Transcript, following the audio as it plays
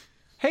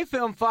Hey,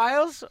 Film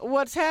Files,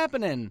 what's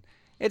happening?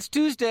 It's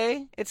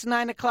Tuesday, it's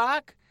 9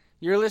 o'clock,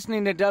 you're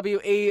listening to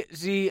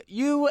WAZU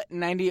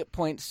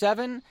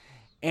 98.7,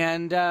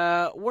 and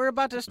we're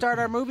about to start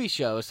our movie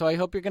show, so I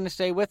hope you're going to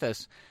stay with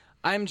us.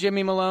 I'm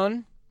Jimmy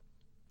Malone.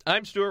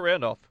 I'm Stuart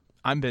Randolph.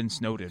 I'm Ben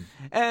Snowden.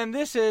 And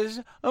this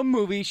is a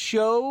movie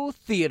show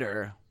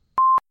theater.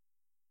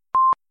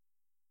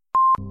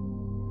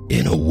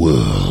 In a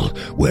world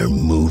where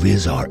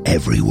movies are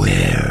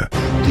everywhere,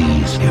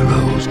 these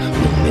heroes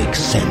will make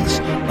sense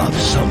of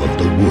some of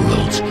the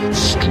world's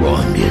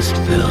strongest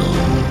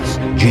films.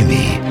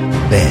 Jimmy,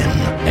 Ben,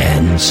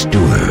 and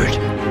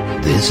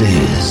Stuart. This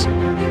is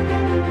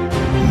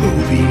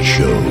Movie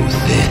Show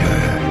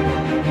Theater.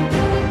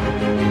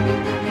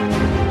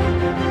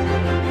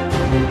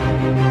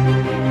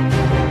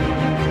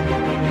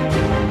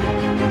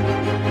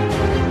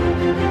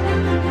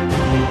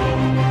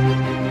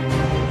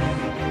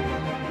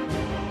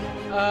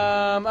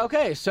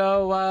 Okay,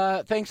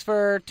 so thanks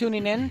for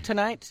tuning in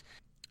tonight.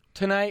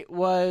 Tonight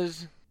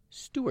was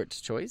Stuart's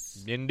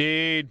choice.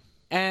 Indeed.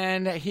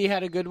 And he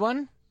had a good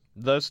one.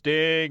 The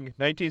Sting,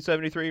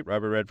 1973,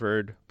 Robert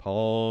Redford,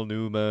 Paul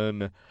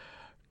Newman,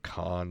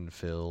 con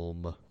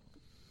film.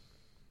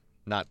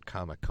 Not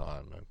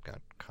Comic-Con, I've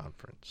got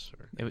conference.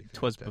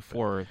 It was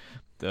before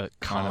the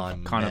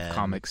con of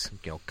comics.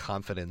 You know,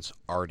 confidence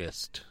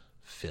artist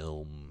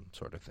film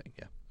sort of thing,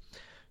 yeah.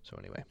 So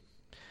anyway,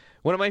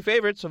 one of my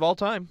favorites of all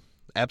time.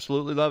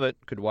 Absolutely love it.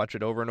 Could watch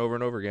it over and over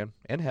and over again.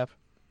 And have.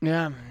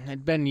 Yeah,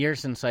 it'd been years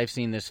since I've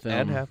seen this film.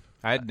 And have.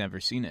 I'd never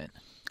seen it.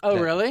 Oh,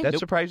 really? That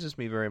surprises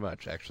me very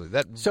much, actually.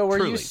 So were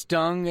truly. You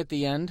stung at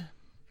the end?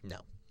 No.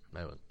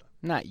 I wasn't.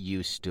 Not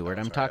you, Stuart.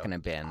 I'm talking to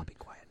Ben. I'll be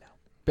quiet now.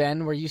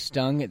 Ben, were you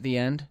stung at the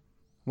end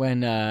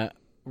when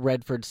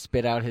Redford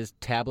spit out his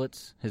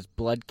tablets, his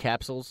blood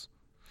capsules?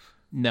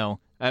 No.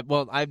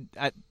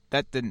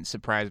 That didn't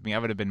surprise me. I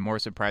would have been more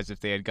surprised if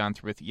they had gone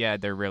through with, yeah,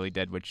 they're really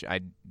dead, which I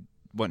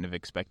wouldn't have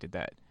expected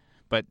that.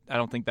 But I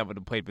don't think that would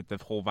have played with the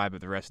whole vibe of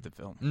the rest of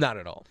the film. Not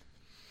at all.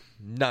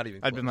 Not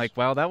even close. I'd been like,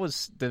 well,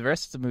 the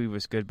rest of the movie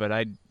was good, but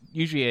I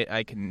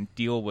can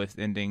deal with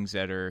endings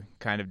that are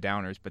kind of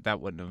downers, but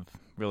that wouldn't have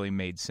really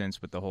made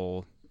sense with the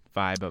whole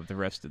vibe of the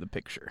rest of the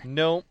picture.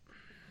 Nope.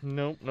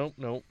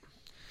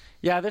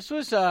 Yeah, this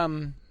was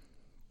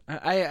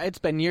it's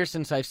been years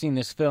since I've seen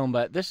this film,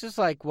 but this is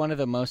like one of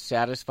the most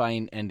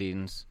satisfying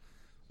endings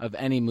of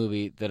any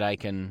movie that I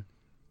can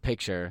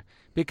picture,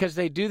 because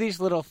they do these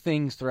little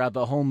things throughout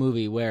the whole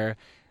movie where,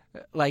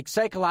 like,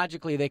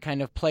 psychologically they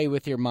kind of play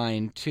with your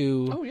mind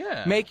to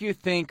make you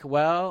think,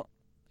 well,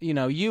 you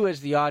know, you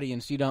as the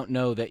audience, you don't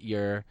know that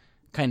you're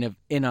kind of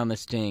in on the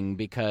sting,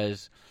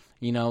 because,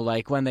 you know,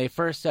 like when they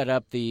first set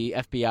up the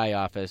FBI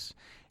office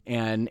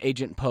and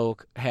Agent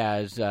Polk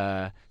has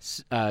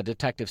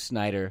Detective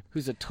Snyder,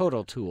 who's a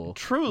total tool.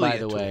 Truly by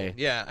the a tool. way.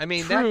 Yeah, I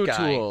mean, True that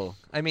guy. tool.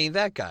 I mean,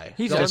 that guy.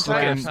 He's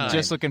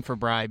just looking for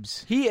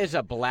bribes. He is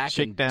a black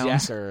and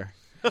Shakedowns. decker.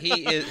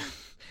 He is.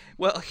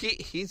 Well,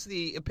 he's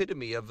the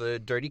epitome of a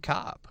dirty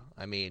cop.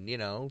 I mean, you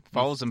know,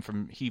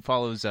 He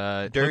follows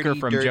dirty, Hooker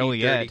from dirty,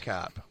 Joliet dirty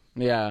cop.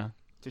 Yeah.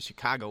 to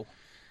Chicago.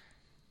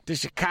 To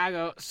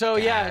Chicago. So,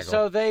 yeah,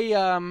 so they,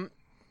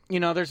 you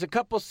know, there's a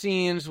couple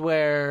scenes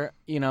where,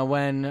 you know,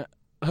 when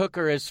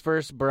Hooker is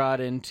first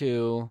brought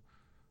into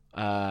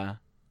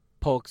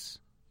Polk's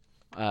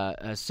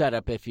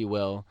setup, if you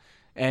will,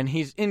 and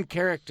he's in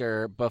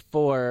character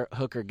before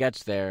Hooker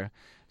gets there.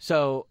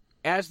 So,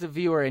 as the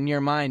viewer, in your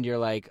mind, you're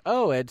like,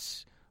 oh,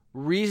 it's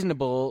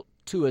reasonable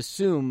to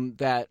assume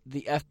that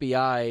the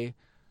FBI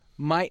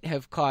might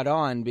have caught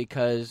on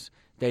because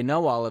they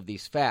know all of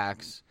these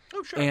facts.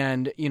 Oh, sure.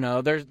 And, you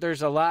know,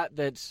 there's a lot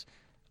that's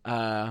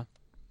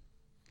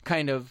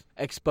kind of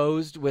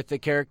exposed with the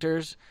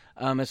characters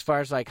as far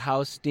as, like,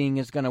 how Sting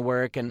is going to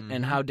work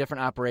and how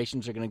different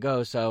operations are going to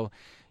go. So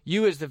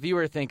you as the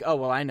viewer think, oh,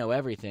 well, I know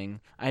everything.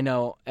 I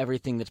know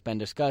everything that's been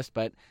discussed,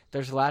 but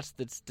there's lots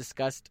that's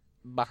discussed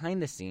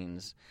behind the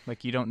scenes.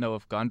 Like, you don't know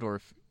if Gondorf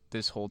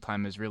this whole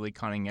time is really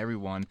conning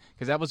everyone,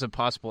 because that was a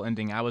possible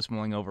ending I was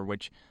mulling over,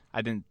 which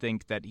I didn't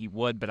think that he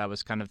would, but I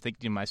was kind of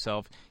thinking to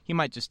myself, he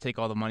might just take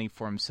all the money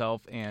for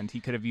himself, and he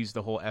could have used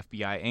the whole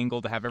FBI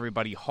angle to have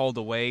everybody hauled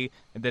away,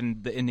 and then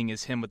the ending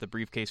is him with a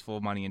briefcase full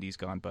of money and he's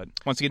gone. But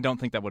once again, don't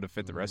think that would have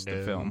fit the rest of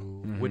the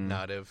film. Would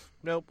not have.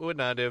 Nope, would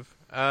not have.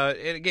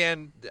 And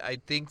again, I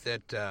think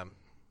that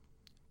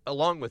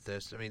along with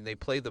this, I mean, they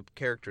play the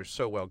characters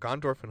so well.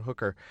 Gondorf and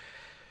Hooker.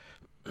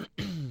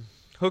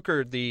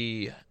 Hooker,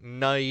 the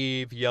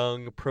naive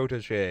young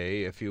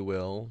protege, if you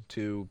will,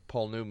 to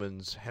Paul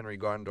Newman's Henry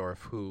Gondorf,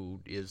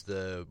 who is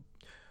the,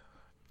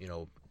 you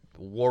know,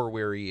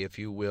 war-weary, if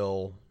you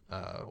will,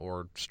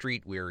 or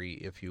street-weary,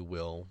 if you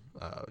will,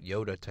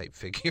 Yoda-type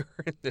figure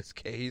in this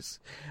case.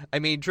 I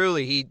mean,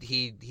 truly,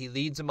 he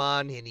leads him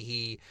on, and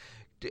he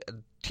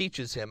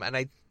teaches him,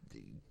 and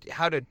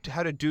how to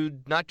do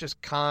not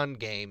just con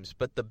games,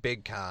 but the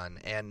big con.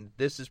 And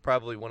this is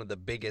probably one of the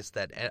biggest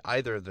that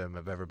either of them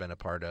have ever been a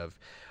part of.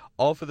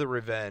 all for the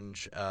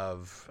revenge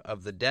of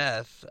the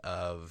death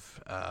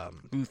of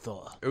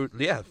Luthor.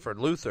 Yeah, for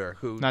Luthor,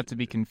 who Not to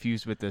be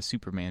confused with the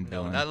Superman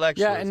villain. not Lex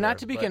Yeah, Luthor, and not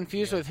to be but,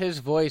 confused yeah. with his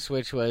voice,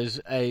 which was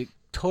a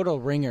total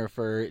ringer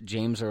for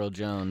James Earl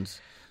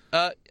Jones.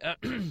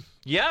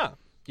 Yeah,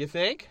 you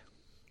think?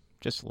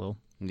 Just a little.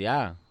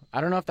 Yeah.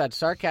 I don't know if that's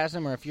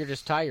sarcasm or if you're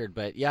just tired,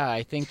 but yeah,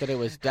 I think that it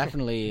was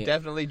definitely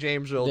Definitely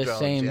James Earl the Jones.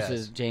 same yes.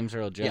 as James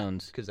Earl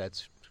Jones. because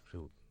that's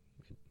who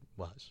it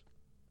was,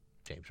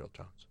 James Earl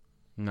Jones.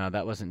 No,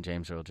 that wasn't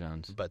James Earl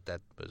Jones. But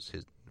that was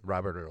his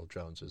Robert Earl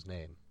Jones'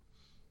 name.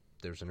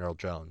 There's an Earl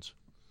Jones.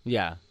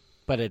 Yeah,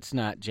 but it's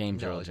not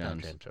James No, Earl it's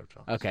Jones. not James Earl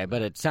Jones. Okay,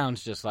 but it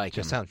sounds just like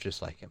Just him. sounds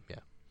just like him. Yeah.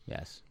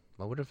 Yes.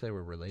 Well, what if they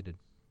were related?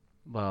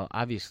 Well,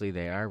 obviously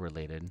they are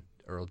related.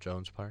 Earl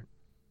Jones part?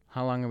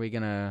 How long are we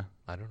going to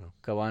I don't know.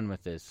 go on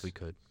with this? We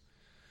could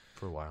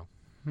for a while.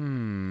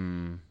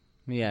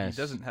 Yes.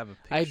 He doesn't have a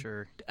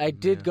picture. I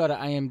did go to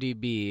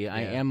IMDb.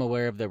 I Yeah. am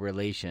aware of the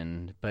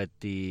relation, but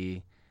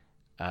the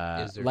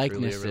Is there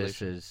likeness truly a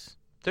relation? is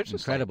There's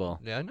just incredible.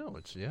 yeah, I know.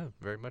 It's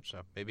very much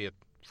so. Maybe a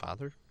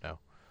father?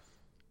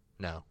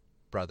 No,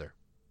 brother.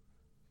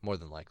 More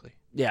than likely.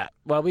 Yeah.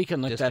 Well, we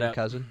can look Distant that up.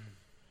 cousin.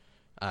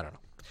 I don't know.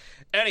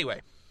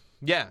 Anyway,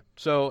 yeah.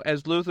 So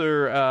as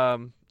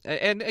Luthor,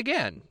 and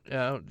again,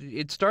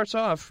 it starts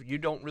off. You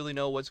don't really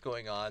know what's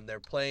going on. They're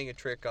playing a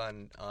trick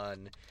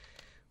on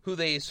who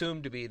they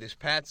assume to be this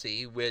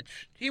Patsy,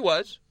 which he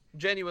was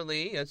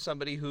genuinely as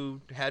somebody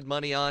who had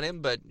money on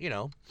him, but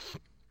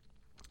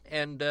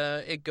and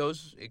it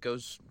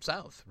goes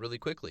south really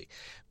quickly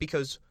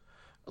because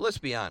let's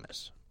be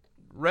honest,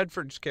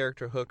 Redford's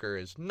character Hooker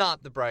is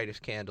not the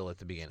brightest candle at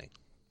the beginning.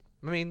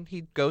 I mean,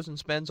 he goes and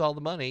spends all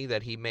the money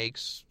that he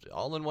makes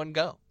all in one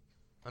go.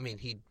 I mean,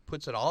 he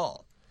puts it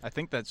all. I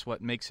think that's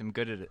what makes him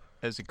good at it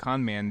as a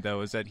con man, though,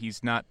 is that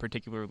he's not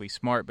particularly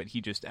smart, but he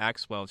just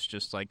acts well. It's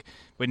just like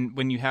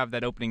when you have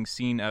that opening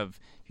scene of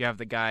you have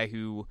the guy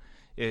who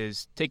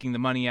is taking the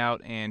money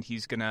out and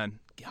he's going to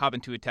hop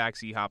into a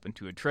taxi, hop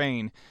into a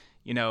train.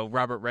 You know,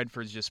 Robert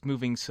Redford's just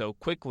moving so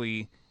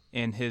quickly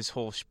in his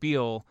whole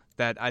spiel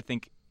that I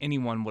think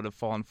anyone would have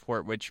fallen for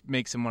it, which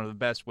makes him one of the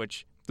best,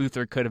 which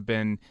Luthor could have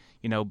been,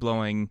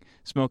 blowing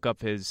smoke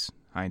up his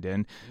hind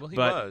end. Well, he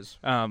but, was.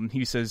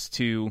 He says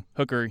to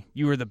Hooker,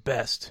 "You are the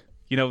best."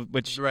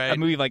 Which Right. a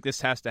movie like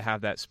this has to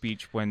have that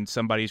speech when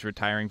somebody's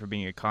retiring for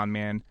being a con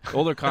man. The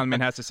older con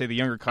man has to say to the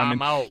younger con man,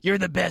 I'm out. "You're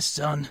the best,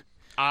 son.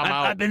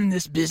 I've been in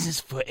this business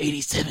for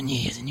 87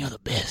 years, and you're the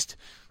best."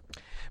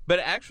 But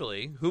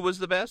actually, who was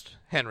the best?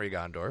 Henry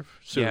Gondorff.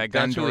 So Yeah,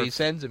 that's who he Gondorff.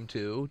 sends him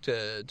to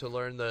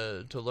learn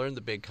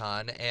the big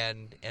con,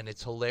 and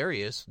it's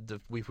hilarious.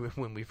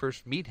 When we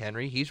first meet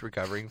Henry, he's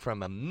recovering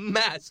from a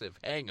massive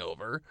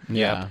hangover.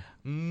 Yeah.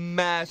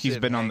 Massive. He's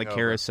been on the hangover.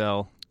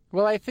 carousel.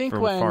 Well, I think For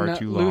when far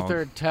too long.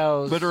 Luther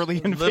tells Literally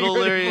and Literally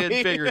figuratively.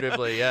 and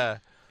figuratively, yeah.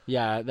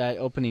 Yeah, that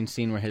opening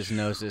scene where his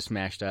nose is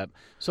smashed up.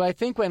 So I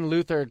think when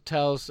Luther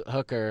tells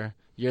Hooker,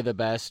 "You're the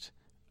best,"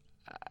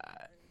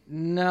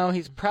 no,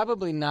 he's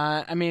probably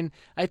not. I mean,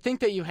 I think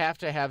that you have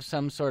to have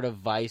some sort of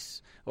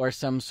vice or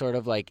some sort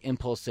of like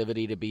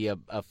impulsivity to be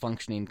a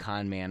functioning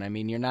con man. I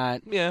mean, you're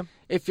not. Yeah.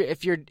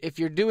 If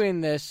you're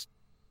doing this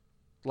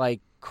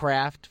like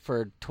craft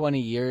for 20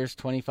 years,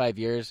 25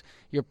 years,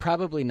 you're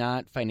probably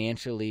not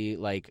financially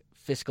like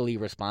fiscally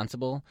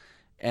responsible,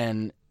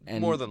 and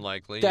More than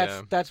likely,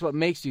 that's what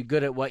makes you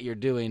good at what you're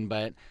doing.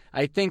 But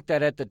I think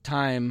that at the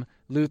time,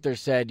 Luther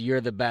said,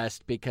 "You're the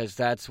best," because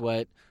that's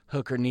what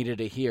Hooker needed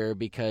to hear,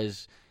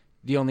 because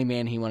the only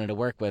man he wanted to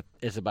work with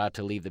is about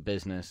to leave the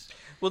business.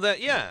 Well,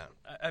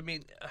 I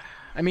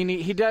mean,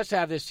 he does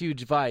have this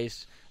huge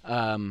vice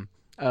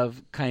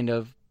of kind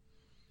of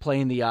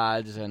playing the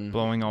odds and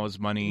blowing all his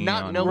money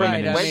not on knowing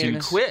Right, women I when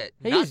mean, to quit.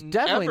 He's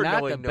definitely ever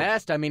not the knowing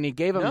best. I mean, he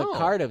gave him No. the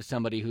card of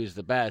somebody who's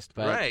the best,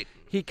 but Right.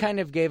 he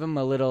kind of gave him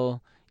a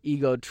little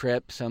ego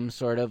trip, some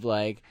sort of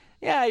like,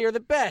 "Yeah, you're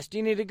the best.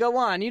 You need to go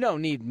on. You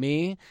don't need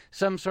me."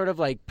 Some sort of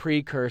like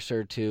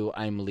precursor to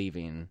 "I'm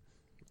leaving."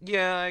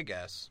 Yeah, I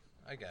guess.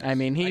 I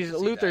mean, can see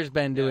Luther's that.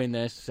 been Yeah. doing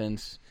this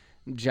since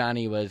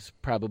Johnny was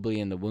probably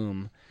in the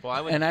womb. Well, I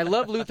would... And I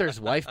love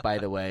Luther's wife, by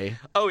the way.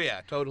 Oh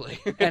yeah, totally.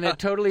 And it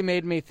totally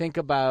made me think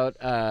about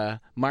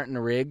Martin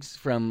Riggs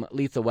from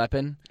Lethal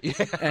Weapon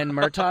and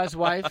Murtaugh's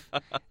wife.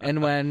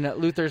 And when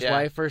Luther's Yeah.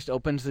 wife first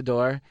opens the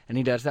door and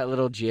he does that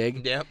little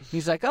jig, Yep.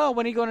 he's like, "Oh,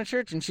 when are you going to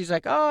church?" And she's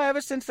like, "Oh, ever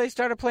since they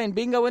started playing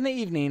bingo in the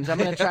evenings, I'm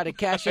going to try to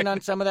cash in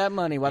on some of that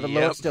money while the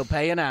Yep. Lord's still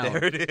paying out."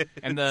 There it is.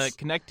 And the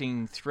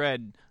connecting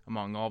thread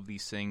among all of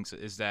these things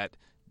is that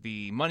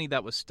the money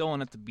that was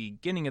stolen at the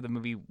beginning of the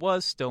movie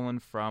was stolen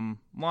from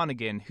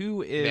Lonergan,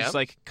 who is Yeah.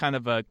 like kind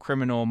of a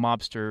criminal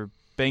mobster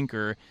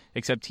banker,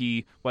 except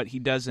he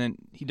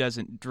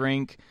doesn't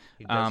drink.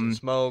 He doesn't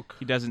smoke.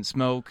 He doesn't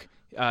smoke.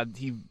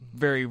 He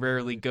very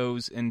rarely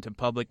goes into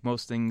public.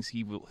 Most things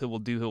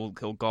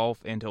he'll golf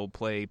and he'll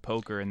play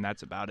poker, and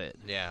that's about it.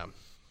 Yeah.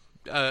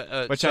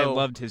 Which I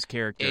loved his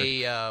character.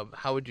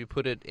 How would you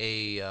put it?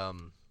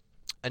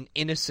 an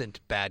innocent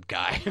bad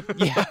guy.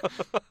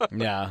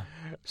 Yeah.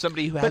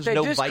 Somebody who But has they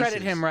no discredit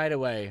vices. him right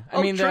away. I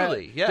Oh, mean,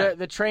 truly, yeah.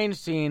 the train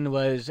scene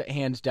was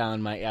hands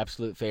down my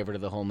absolute favorite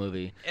of the whole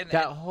movie. And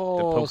that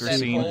whole poker That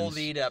scene. whole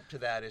lead up to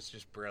that is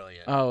just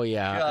brilliant. Oh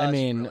yeah, Just I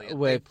mean, brilliant. They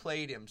with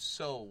played him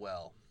so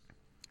well.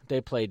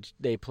 they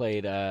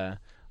played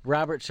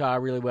Robert Shaw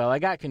really well. I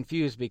got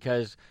confused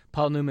because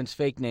Paul Newman's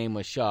fake name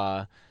was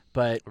Shaw,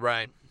 but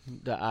Right.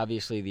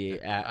 obviously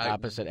the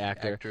opposite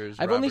actor. Actors,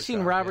 I've only Robert seen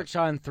Shaw, Robert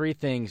Shaw in 3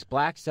 things: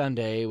 Black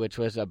Sunday, which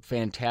was a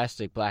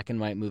fantastic black and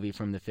white movie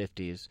from the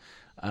 50s,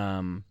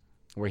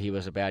 where he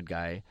was a bad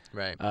guy.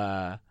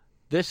 Right.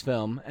 This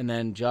film, and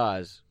then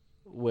Jaws,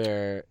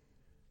 where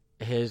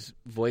his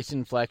voice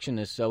inflection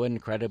is so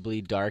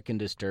incredibly dark and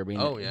disturbing.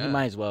 Oh, that yeah. he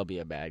might as well be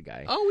a bad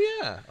guy. Oh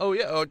yeah.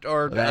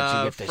 Or That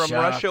you get the From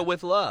shock. Russia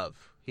with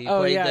Love. He Oh,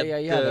 played yeah,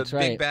 the, yeah, the that's big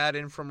right. bad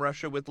in From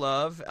Russia with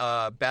Love.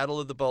 Battle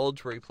of the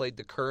Bulge, where he played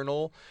the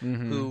colonel,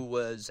 who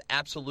was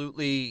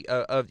absolutely,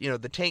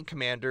 the tank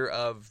commander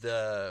of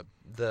the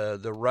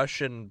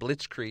Russian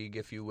blitzkrieg,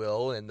 if you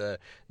will, and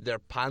their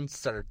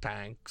Panzer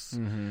tanks.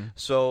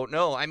 So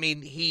no, I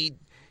mean he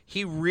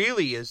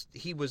really is.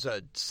 He was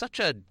such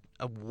a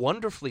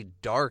wonderfully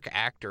dark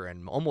actor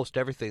in almost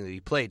everything that he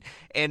played.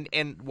 And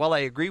while I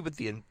agree with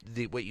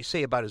the what you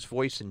say about his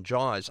voice in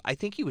Jaws, I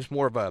think he was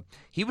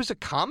a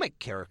comic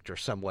character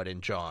somewhat in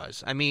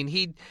Jaws. I mean,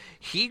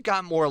 he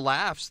got more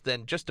laughs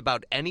than just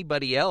about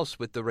anybody else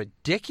with the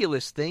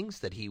ridiculous things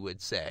that he would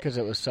say. Because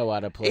it was so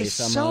out of place.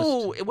 It's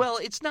almost. well,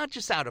 it's not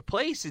just out of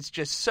place, it's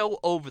just so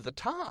over the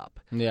top.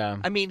 Yeah.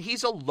 I mean,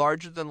 he's a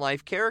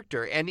larger-than-life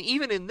character. And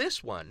even in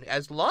this one,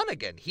 as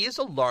Lonergan, he is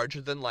a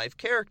larger-than-life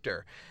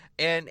character.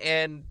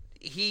 And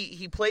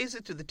he plays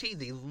it to the T.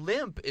 The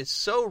limp is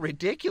so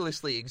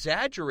ridiculously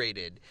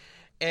exaggerated.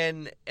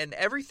 And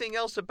everything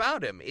else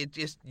about him,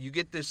 you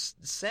get this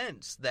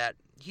sense that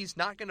he's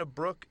not going to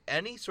brook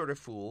any sort of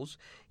fools.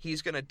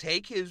 He's going to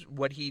take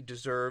what he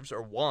deserves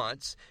or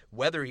wants,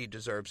 whether he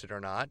deserves it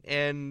or not.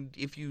 And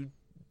if you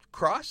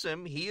cross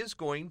him, he is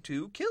going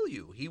to kill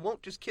you. He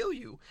won't just kill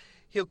you.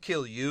 He'll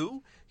kill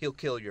you, he'll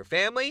kill your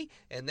family,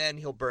 and then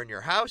he'll burn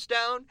your house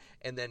down,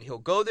 and then he'll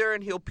go there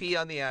and he'll pee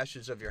on the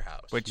ashes of your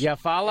house. Which Yeah,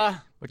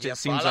 falla. Which Yeah, it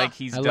seems fella. like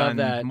he's I love done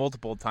that.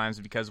 multiple times,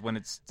 because when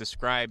it's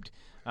described,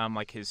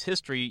 like his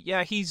history,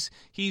 yeah, he's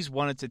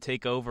wanted to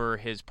take over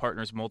his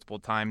partners multiple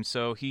times,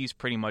 so he's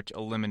pretty much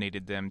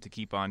eliminated them to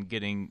keep on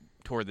getting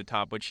toward the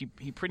top, which he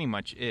pretty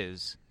much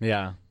is.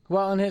 Yeah.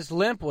 Well, and his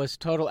limp was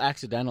total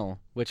accidental,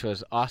 which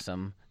was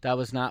awesome. That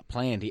was not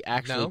planned. He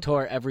actually No?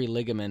 tore every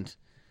ligament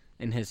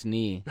in his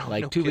knee,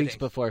 like no 2 weeks kidding.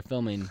 before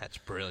filming. That's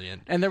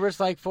brilliant. And there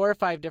was like 4 or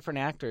 5 different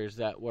actors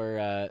that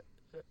were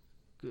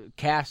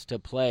cast to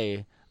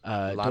play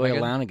Doyle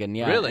Lonergan.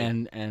 Yeah, Really?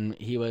 and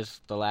he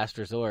was the last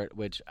resort,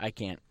 which I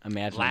can't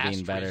imagine Last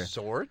being better.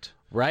 resort?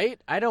 Right?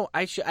 I don't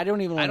even I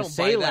want to don't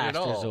say buy that last at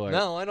all. resort.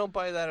 No, I don't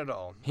buy that at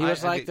all. He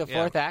was I like think- the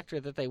 4th actor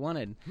that they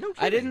wanted. No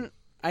kidding.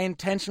 I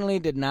intentionally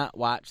did not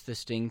watch The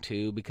Sting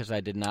 2 because I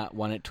did not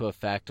want it to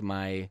affect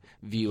my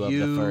view of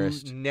the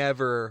first. You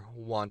never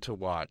want to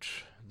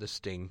watch The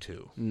Sting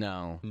 2.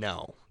 No.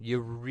 No, you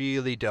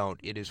really don't.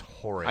 It is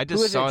horrid. I Who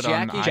just is saw it, it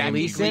on Jackie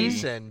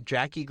IMDb.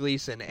 Jackie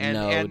Gleason, and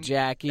No, and,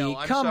 Jackie, No,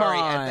 I'm come sorry.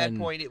 At on. that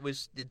point, it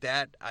was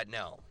that.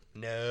 No.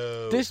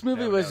 This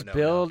movie no, was no.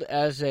 billed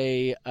as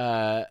a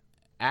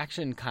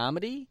action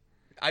comedy.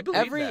 I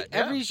believe that. Yeah.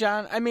 Every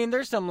genre. I mean,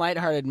 there's some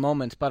lighthearted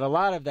moments, but a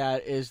lot of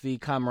that is the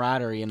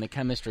camaraderie and the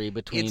chemistry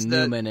between It's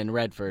Newman and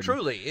Redford.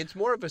 Truly, it's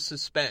more of a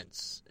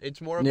suspense. It's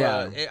more of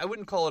I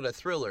wouldn't call it a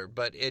thriller,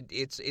 but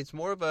it's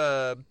more of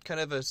a kind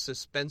of a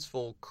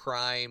suspenseful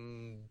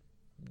crime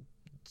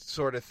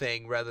sort of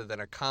thing rather than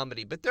a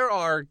comedy. But there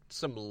are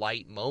some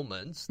light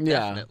moments,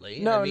 definitely.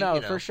 No, I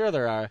mean, for sure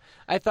there are.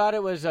 I thought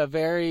it was a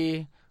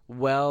very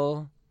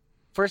well.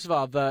 First of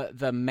all,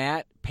 the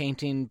matte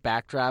painting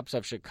backdrops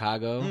of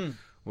Chicago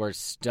were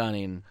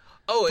stunning.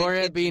 Oh, For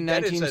it being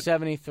that is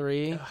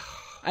 1973,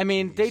 I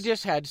mean, they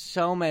just had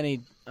so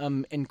many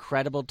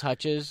incredible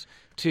touches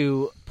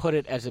to put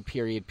it as a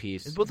period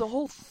piece. Well, the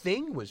whole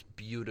thing was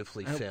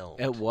beautifully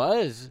filmed. It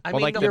was. I Well,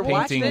 mean, like the the You're whole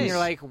watching it and paintings- you're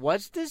like,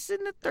 what's this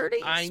in the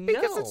 30s? I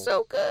Because know. it's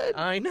so good.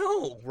 I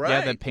know, right?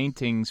 Yeah, the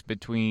paintings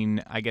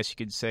between, I guess you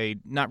could say,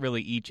 not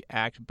really each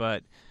act,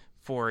 but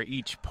for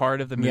each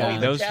part of the movie. Yeah.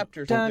 Those,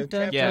 chapters. Dun, the dun,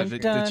 chapters. yeah, dun, the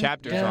dun,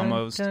 chapters dun,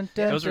 almost. dun,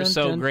 dun, Those are dun,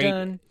 so dun, great.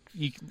 dun.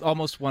 You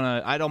almost want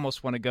to. I'd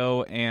almost want to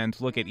go and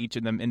look at each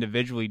of them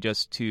individually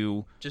just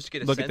to Just to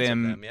get a look sense at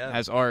them, of them, yeah.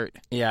 as art.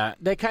 Yeah,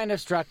 they kind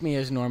of struck me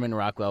as Norman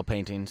Rockwell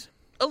paintings.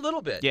 A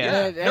little bit.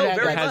 Yeah. It No, had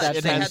very that- much. that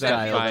They same had style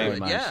that feel to very it.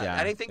 much, Yeah. yeah.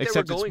 And I think Except they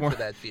it's were going more- for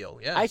that feel.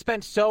 Yeah. I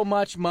spent so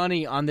much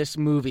money on this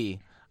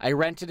movie. I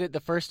rented it the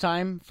first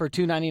time for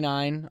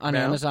 $2.99 on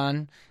Yeah.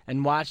 Amazon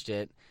and watched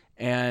it.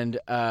 And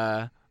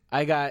I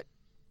got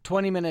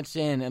 20 minutes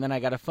in, and then I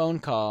got a phone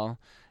call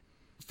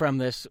from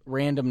this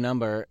random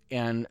number,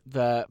 and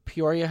the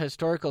Peoria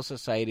Historical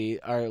Society,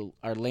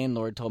 our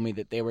landlord, told me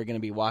that they were going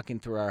to be walking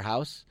through our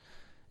house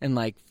in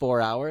like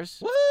 4 hours.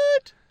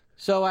 What?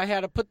 So I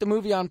had to put the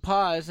movie on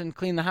pause and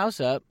clean the house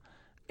up,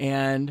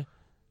 and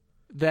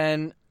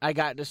then I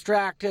got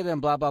distracted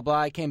and blah, blah, blah.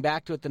 I came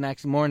back to it the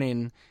next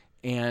morning,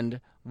 and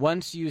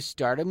once you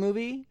start a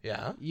movie,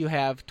 you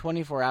have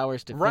 24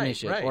 hours to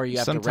finish it, or you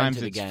have to rent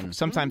it again.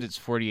 Sometimes it's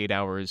 48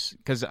 hours,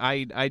 because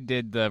I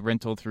did the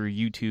rental through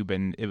YouTube,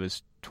 and it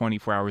was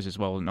 24 hours as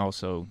well, and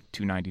also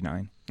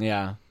 $2.99.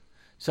 Yeah.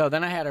 So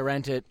then I had to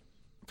rent it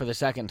for the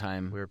second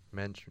time. We're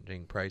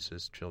mentioning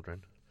prices,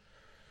 children.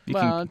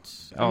 I'm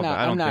that's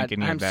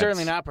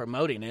certainly not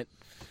promoting it.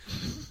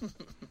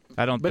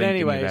 I don't But think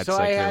anyway, any of that's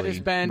so I had to really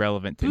spend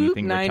relevant to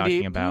anything we're 90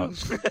 talking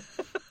about.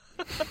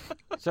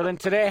 So then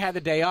today I had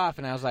the day off,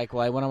 and I was like,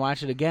 well, I want to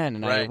watch it again.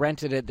 And I Right.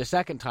 rented it the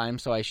second time,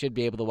 so I should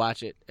be able to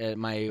watch it.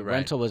 My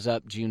rental was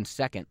up June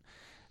 2nd.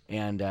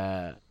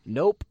 And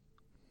nope,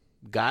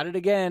 got it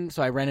again,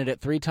 so I rented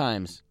it 3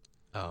 times.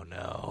 Oh,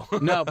 no.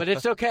 No, but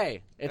it's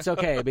okay. It's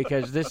okay,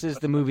 because this is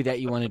the movie that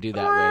you want to do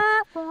that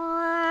with.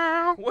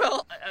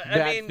 Well,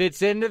 That I mean,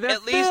 fits into the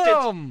at least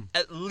film.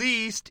 at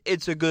least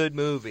it's a good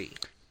movie.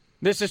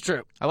 This is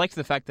true. I liked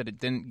the fact that it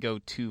didn't go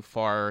too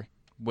far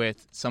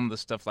with some of the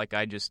stuff like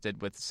I just did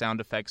with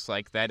sound effects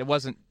like that. It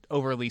wasn't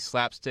overly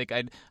slapstick.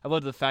 I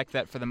loved the fact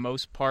that for the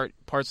most part,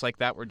 parts like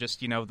that were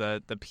just,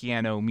 the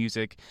piano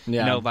music.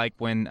 Yeah. Like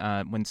when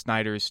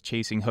Snyder's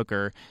chasing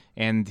Hooker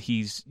and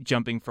he's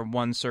jumping from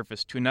one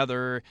surface to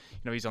another.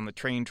 He's on the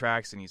train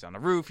tracks and he's on a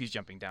roof. He's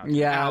jumping down to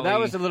an alley. That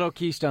was a little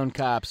Keystone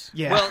Cops.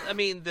 Yeah. Well, I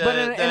mean, But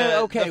in an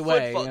okay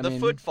way. The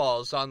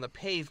footfalls on the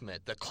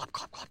pavement, the clop,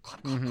 clop, clop,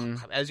 clop, clop, clop,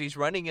 clop, as he's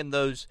running in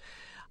those.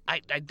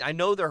 I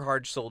know they're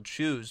hard-soled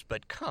shoes,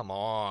 but come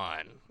on.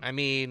 I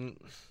mean,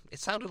 it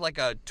sounded like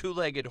a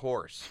 2-legged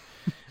horse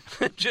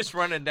just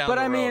running down the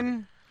road.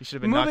 mean, you should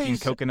have been knocking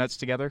coconuts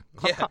together.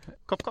 Yeah.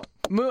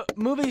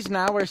 movies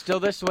now are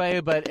still this way,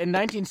 but in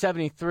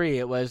 1973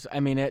 it was. I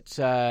mean, it's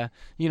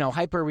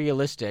hyper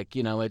realistic.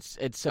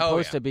 It's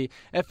supposed to be.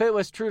 If it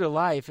was true to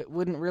life, it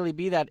wouldn't really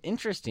be that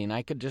interesting.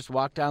 I could just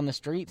walk down the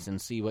streets and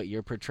see what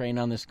you're portraying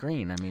on the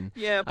screen. I mean,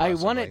 Yeah, I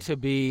want possibly. it to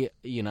be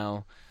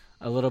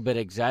a little bit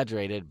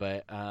exaggerated,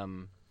 but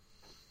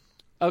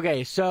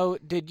okay. So,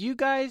 did you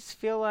guys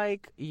feel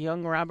like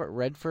young Robert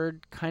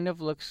Redford kind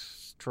of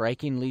looks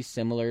strikingly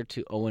similar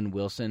to Owen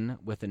Wilson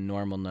with a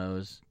normal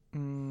nose?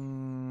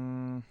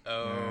 Oh,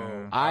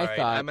 I all right.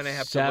 thought I'm gonna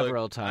have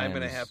several to look, I'm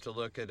going to times. have to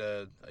look at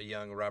a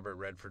young Robert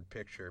Redford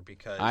picture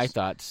because I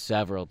thought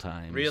several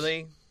times.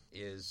 really,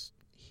 is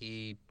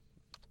he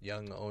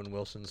young Owen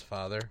Wilson's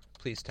father?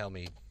 Please tell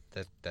me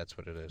that that's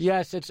what it is.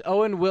 Yes, it's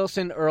Owen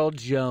Wilson Earl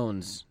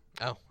Jones.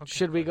 Oh, okay.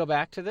 Should we go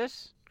back to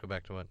this? Go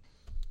back to what?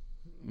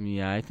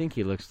 Yeah, I think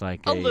he looks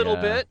like A little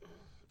bit.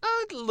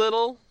 A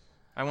little.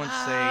 I wouldn't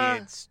say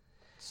it's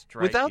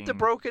striking. Without the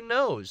broken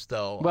nose,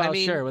 though. Well, I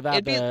mean, sure,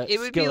 without the it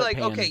would be skillet like,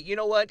 pan. okay, you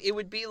know what? It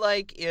would be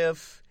like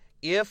if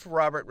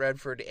Robert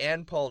Redford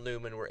and Paul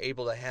Newman were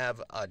able to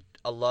have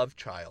a love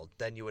child,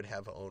 then you would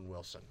have Owen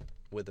Wilson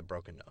with a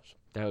broken nose.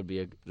 That would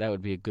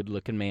be a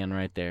good-looking man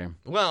right there.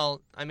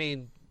 Well, I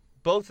mean,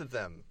 both of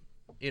them,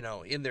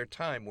 in their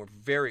time were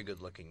very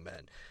good-looking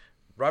men.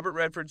 Robert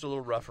Redford's a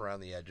little rough around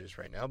the edges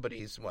right now, but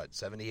he's,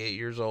 78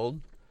 years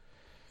old?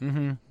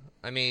 Mm-hmm.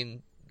 I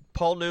mean,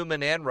 Paul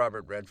Newman and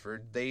Robert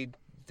Redford,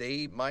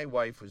 my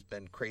wife has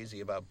been crazy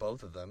about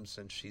both of them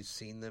since she's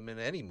seen them in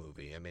any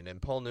movie. I mean,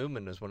 and Paul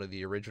Newman is one of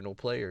the original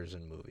players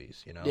in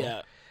movies,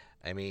 Yeah.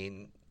 I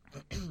mean,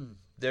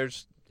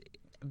 there's,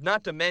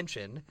 not to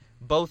mention,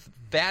 both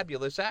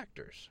fabulous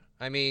actors.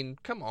 I mean,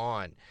 come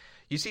on.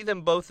 You see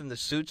them both in the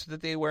suits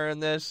that they wear in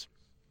this?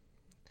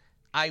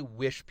 I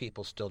wish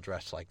people still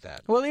dress like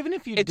that. Well, even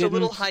if you It's didn't... a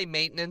little high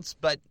maintenance,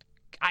 but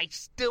I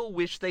still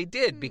wish they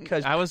did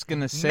because I was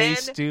gonna say, men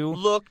Stu,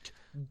 looked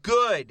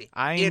good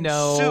I in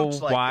know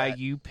suits like why that.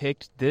 you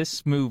picked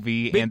this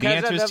movie, and the Because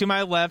answer of is the- to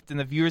my left, and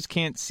the viewers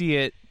can't see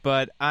it,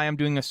 but I am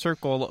doing a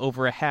circle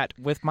over a hat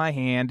with my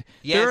hand.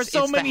 Yes, there are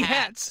so it's the many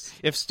hats.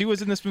 If Stu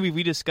was in this movie,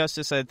 we discussed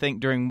this, I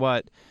think, during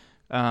what?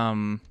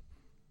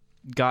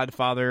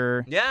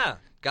 Godfather... Yeah,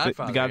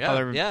 Godfather. The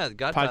Godfather yeah, the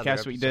Godfather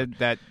podcast we episode. did,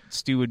 that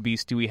Stu would be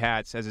Stewie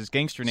Hats as his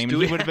gangster name. Stewie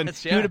and he would have been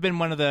Hats, he would have been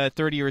one of the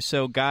 30 or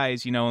so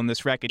guys, in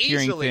this racketeering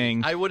Easily,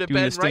 thing. I would have doing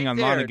been the sting right on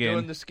there Lonigan.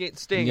 doing the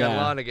sting Yeah.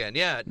 on Lonigan.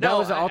 Yeah, That no,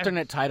 was the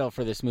alternate title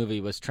for this movie,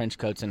 was Trench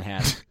Coats and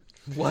Hats.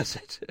 Was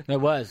it?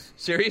 It was.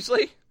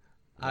 Seriously?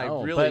 I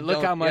No, really but look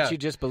don't- how much yeah. you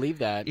just believe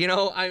that.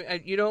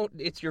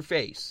 It's your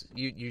face.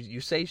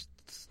 You say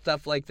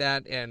stuff like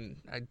that, and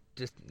I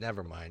just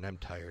never mind. I'm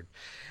tired.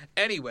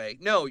 Anyway,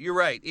 no, you're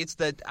right. It's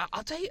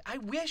I'll tell you. I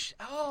wish.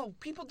 Oh,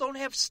 people don't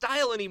have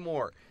style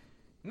anymore.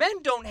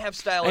 Men don't have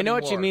style. I know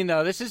anymore. what you mean,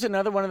 though. This is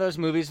another one of those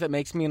movies that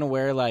makes me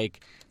wear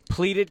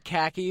pleated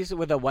khakis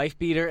with a wife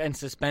beater and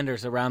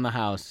suspenders around the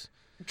house.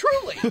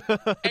 Truly, and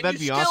That'd you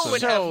be still awesome.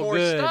 would have So more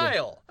good.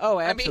 style. Oh,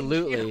 I mean,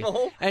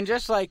 absolutely. And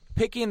just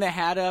picking the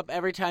hat up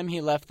every time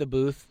he left the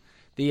booth,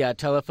 the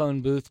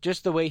telephone booth,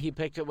 just the way he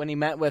picked it when he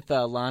met with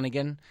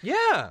Lonigan.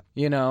 Yeah.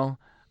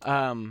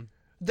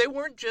 They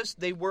weren't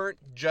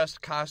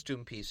just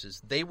costume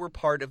pieces. They were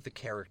part of the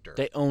character.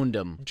 They owned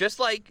him. Just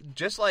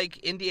like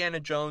Indiana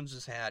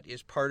Jones's hat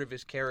is part of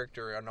his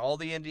character on all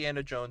the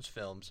Indiana Jones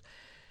films.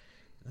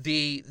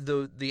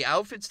 The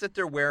outfits that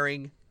they're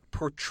wearing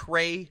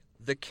portray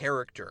the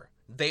character.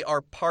 They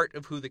are part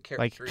of who the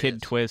character is. Like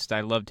Kid Twist,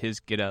 I loved his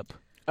get-up.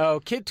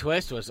 Oh, Kid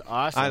Twist was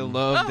awesome. I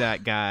loved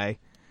that guy.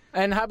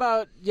 And how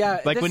about,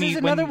 like this is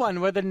another one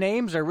where the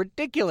names are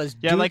ridiculous.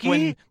 Yeah, Dookie? like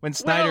when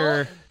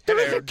Snyder... there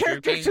was a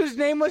character whose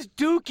name was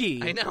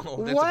Dookie. I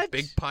know. That's what? a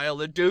big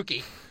pile of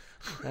Dookie.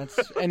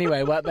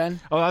 Anyway, what, Ben?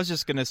 Oh, I was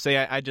just going to say,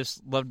 I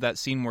just loved that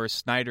scene where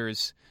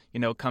Snyder's,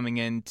 coming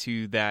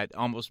into that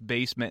almost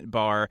basement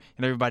bar,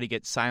 and everybody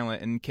gets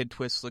silent, and Kid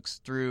Twist looks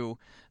through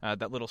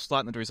that little slot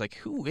in the door. He's like,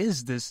 who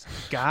is this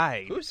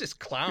guy? Who's this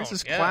clown? Who's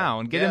this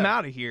clown? Get him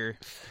out of here.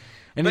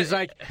 And he's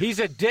like, he's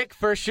a dick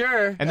for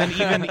sure. And then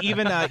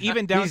even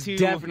down he's to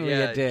definitely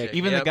a dick.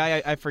 Even the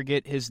guy, I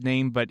forget his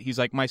name, but he's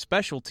like, my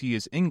specialty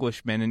is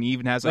Englishman, and he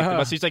even has like the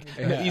bus. He's like,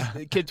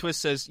 Kid Twist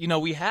says,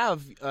 we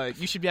have,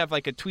 you should have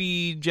like a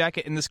tweed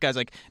jacket, and this guy's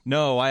like,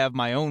 no, I have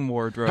my own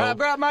wardrobe. I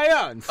brought my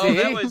own. See? Oh,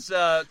 that was,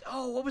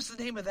 what was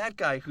the name of that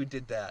guy who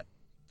did that?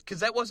 Because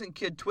that wasn't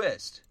Kid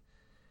Twist.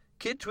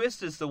 Kid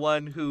Twist is the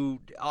one who,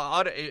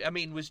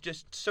 was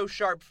just so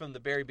sharp from the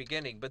very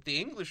beginning, but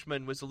the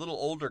Englishman was a little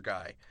older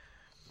guy.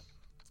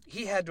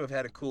 He had to have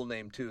had a cool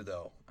name, too,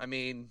 though.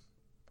 I'm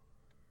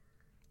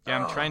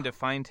trying to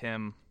find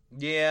him.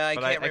 Yeah, I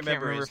can't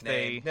remember his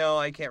name. name. No,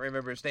 I can't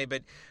remember his name,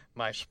 but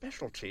my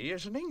specialty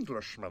is an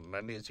Englishman,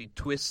 and as he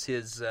twists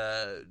his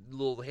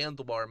little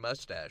handlebar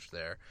mustache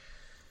there.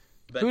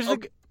 But, who's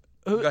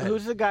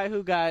the guy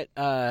who got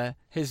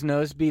his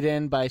nose beat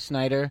in by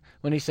Snyder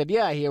when he said,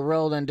 yeah, he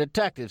enrolled in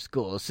detective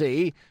school,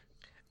 see?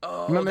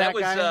 Oh, remember that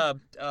was,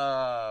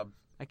 guy?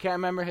 I can't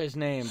remember his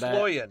name.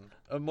 Floyan,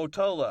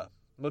 Motola.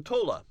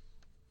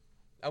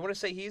 I want to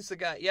say he's the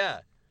guy, yeah.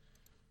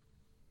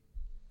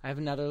 I have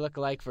another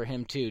lookalike for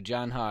him, too,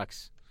 John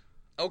Hawkes.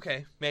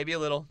 Okay, maybe a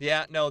little.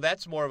 Yeah, no,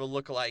 that's more of a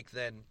lookalike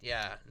than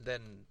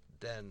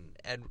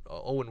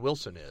Owen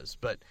Wilson is.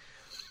 But,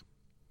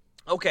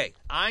 okay,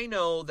 I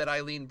know that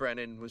Eileen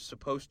Brennan was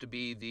supposed to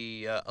be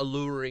the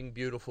alluring,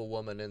 beautiful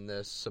woman in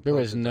this. There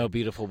was no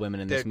beautiful women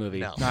in this movie.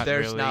 No,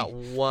 there's really. Not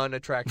one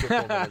attractive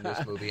woman in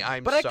this movie.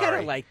 But sorry. I kind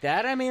of like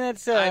that. I mean,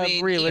 it's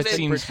realistic.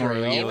 Seems more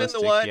portrayal.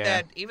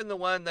 realistic. Even the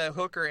one that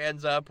Hooker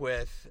ends up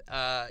with,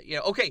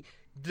 okay,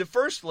 the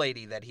first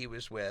lady that he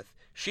was with,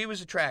 she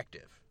was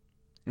attractive.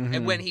 Mm-hmm.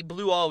 And when he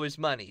blew all his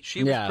money,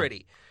 she was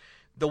pretty.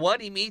 The one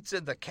he meets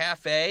in the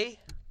cafe,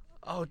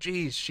 oh,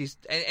 geez, she's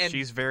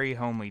very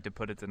homely, to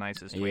put it the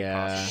nicest way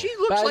possible. She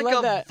looks like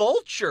a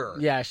vulture.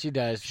 Yeah, she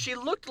does. She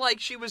looked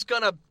like she was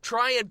going to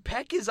try and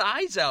peck his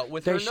eyes out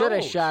with her nose. They should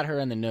have shot her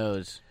in the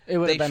nose. It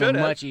would have been a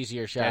much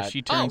easier shot. Yeah,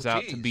 she turns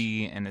out to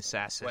be an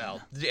assassin.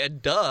 Well,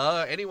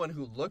 duh. Anyone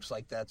who looks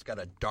like that's got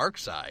a dark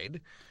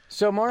side.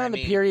 So more on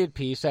the period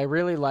piece, I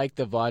really like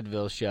the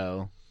vaudeville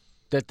show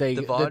that they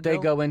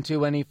go into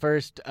when he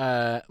first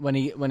when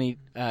he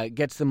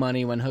gets the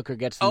money, when Hooker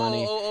gets the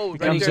money. He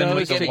comes in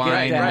with the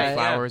wine and the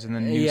flowers and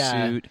the new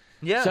suit.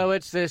 Yeah. So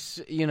it's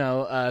this,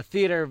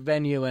 theater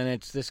venue, and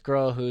it's this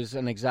girl who's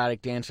an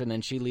exotic dancer, and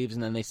then she leaves,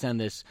 and then they send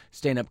this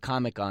stand-up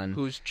comic on.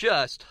 Who's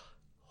just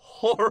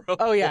horrible.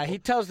 Oh, yeah, he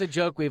tells the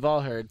joke we've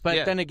all heard.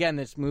 But then again,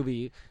 this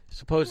movie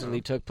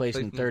supposedly took place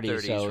in the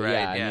 30s, so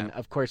right, I mean,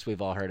 of course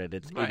we've all heard it.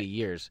 It's 80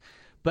 years.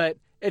 But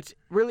it's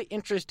really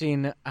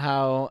interesting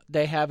how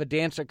they have a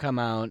dancer come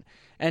out,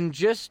 and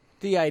just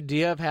the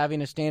idea of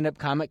having a stand-up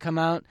comic come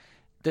out,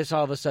 this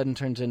all of a sudden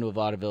turns into a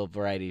vaudeville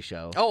variety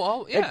show.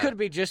 Oh, yeah. It could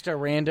be just a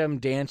random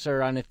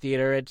dancer on a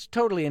theater. It's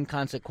totally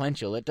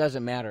inconsequential. It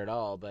doesn't matter at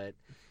all, but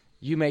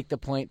you make the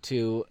point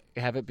to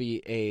have it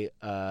be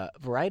a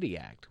variety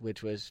act,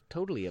 which was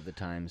totally of the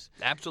times.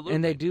 Absolutely.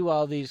 And they do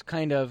all these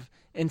kind of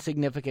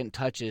insignificant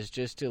touches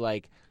just to,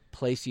 like,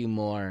 place you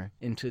more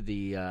into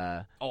the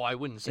I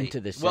wouldn't say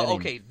into the setting. Well,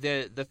 okay,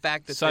 the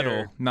fact that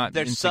subtle, not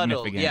they're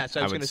subtle. insignificant. Yes,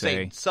 I was going to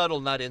say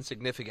subtle, not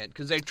insignificant,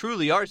 because they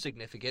truly are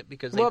significant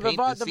because they paint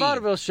the scene. The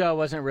vaudeville show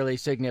wasn't really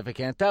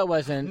significant. That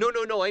wasn't.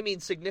 No. I mean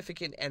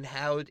significant and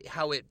how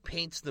it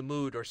paints the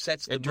mood or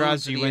sets the mood. It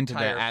draws you the into the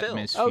entire film.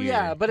 atmosphere. Oh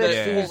yeah, but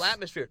it's the whole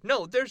atmosphere.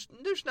 No, there's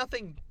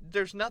nothing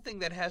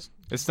that has.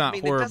 It's not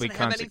horribly it doesn't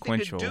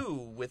consequential. have anything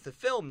to do with the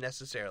film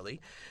necessarily,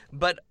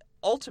 but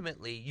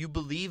ultimately, you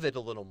believe it a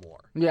little more.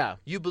 Yeah.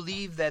 You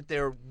believe that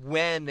they're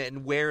when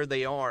and where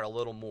they are a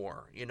little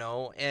more,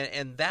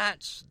 and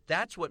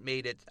that's what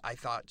made it, I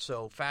thought,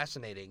 so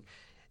fascinating.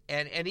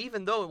 And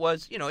even though it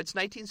was, it's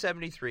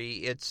 1973,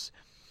 it's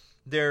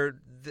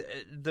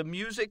the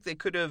music they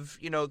could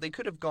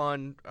have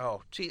gone,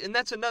 and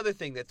that's another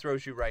thing that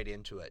throws you right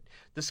into it.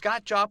 The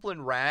Scott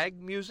Joplin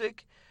rag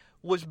music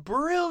was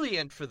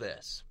brilliant for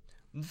this.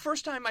 The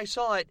first time I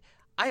saw it,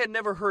 I had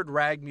never heard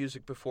rag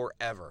music before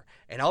ever.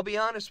 And I'll be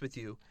honest with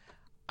you,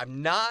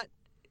 I'm not,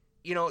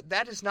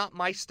 that is not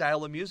my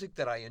style of music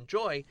that I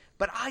enjoy,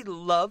 but I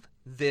love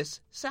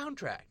this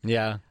soundtrack.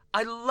 Yeah.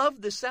 I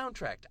love this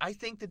soundtrack. I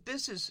think that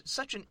this is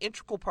such an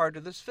integral part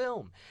of this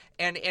film.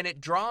 And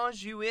it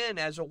draws you in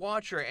as a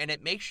watcher, and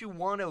it makes you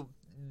want to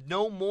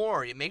know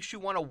more. It makes you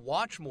want to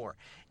watch more.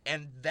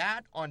 And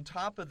that on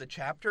top of the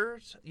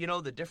chapters,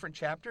 the different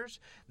chapters,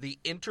 the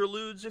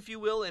interludes, if you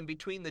will, in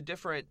between the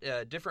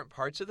different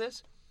parts of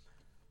this,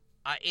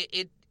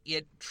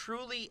 it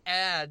truly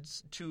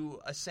adds to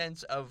a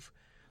sense of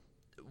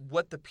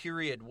what the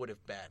period would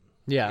have been.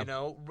 Yeah.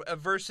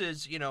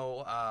 Versus,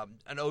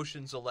 an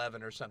Ocean's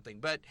 11 or something.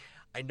 But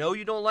I know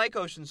you don't like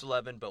Ocean's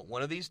 11, but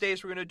one of these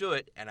days we're going to do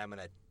it, and I'm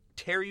going to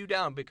tear you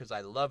down because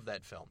I love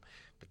that film.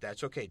 But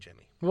that's okay,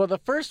 Jimmy. Well, the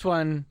first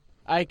one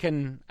I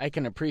can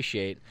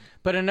appreciate,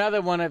 but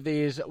another one of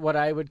these, what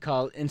I would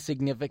call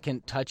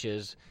insignificant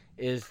touches,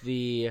 is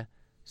the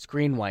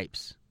screen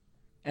wipes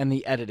and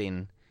the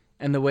editing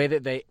and the way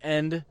that they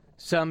end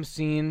some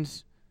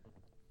scenes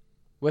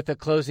with a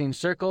closing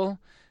circle.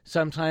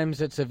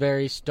 Sometimes it's a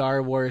very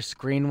Star Wars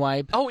screen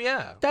wipe. Oh,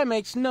 yeah. That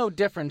makes no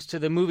difference to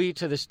the movie,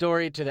 to the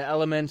story, to the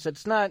elements.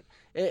 It's not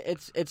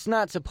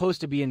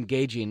supposed to be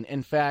engaging.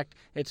 In fact,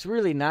 it's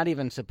really not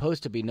even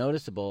supposed to be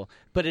noticeable,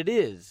 but it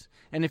is.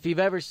 And if you've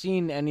ever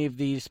seen any of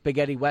these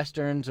spaghetti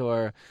westerns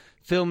or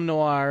film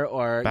noir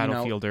or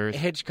Battlefield Earth,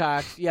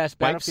 Hitchcock's, yes,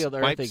 Battlefield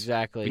Earth, wipes.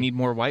 exactly. We need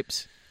more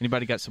wipes.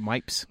 Anybody got some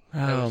wipes?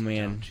 Oh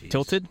man,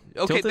 Tilted?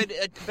 Okay,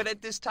 Tilted? but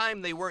at this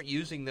time they weren't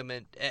using them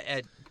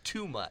at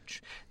too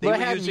much. I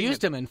haven't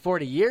used them in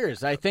 40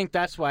 years. I think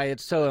that's why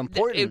it's so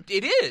important.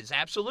 It is,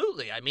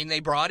 absolutely. I mean, they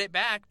brought it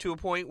back to a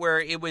point where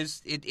it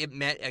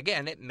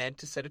meant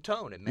to set a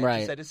tone. It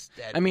meant to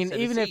set a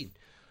even if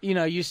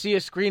you see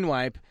a screen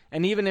wipe,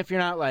 and even if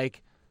you're not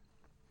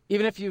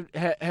even if you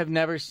have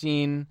never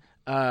seen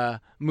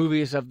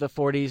movies of the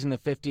 40s and the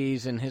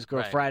 50s and His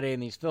Girl Friday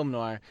and these film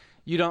noir,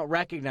 you don't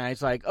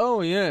recognize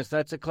oh yes,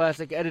 that's a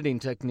classic editing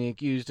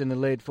technique used in the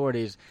late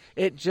 40s.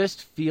 It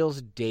just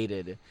feels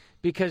dated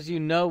because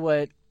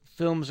what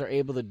films are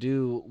able to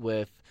do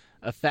with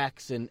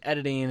effects and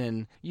editing,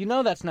 and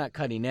that's not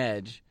cutting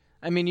edge.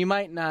 I mean, you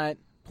might not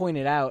point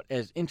it out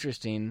as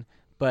interesting,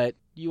 but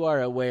you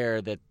are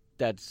aware that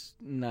that's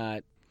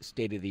not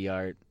state of the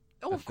art.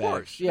 Oh, of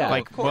course. Yeah.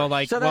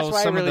 So that's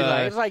why I really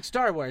like it. It's like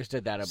Star Wars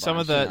did that a bunch.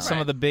 Some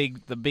of the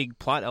big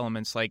plot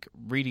elements, like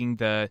reading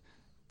the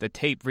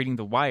tape, reading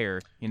the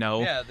wire,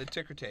 Yeah, the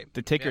ticker tape.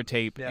 The ticker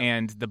tape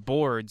and the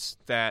boards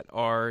that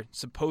are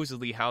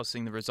supposedly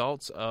housing the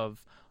results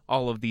of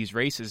all of these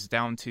races,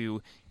 down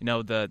to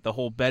the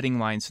whole betting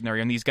line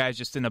scenario, and these guys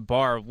just in a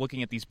bar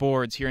looking at these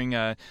boards, hearing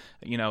the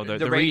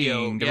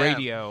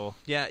radio.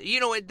 Yeah,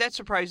 that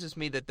surprises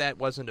me that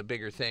wasn't a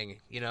bigger thing.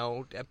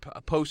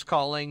 Post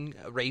calling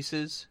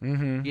races.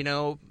 Mm-hmm.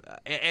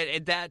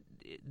 And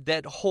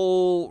that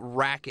whole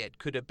racket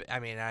could have. I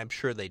mean, I'm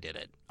sure they did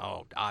it.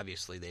 Oh,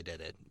 obviously they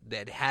did it.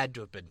 That had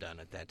to have been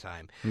done at that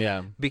time.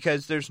 Yeah,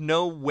 because there's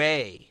no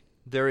way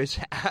there is.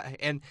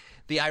 And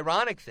the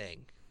ironic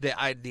thing.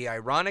 The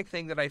ironic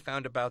thing that I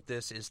found about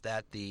this is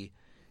that the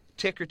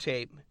ticker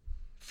tape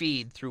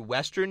feed through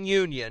Western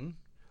Union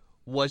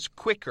was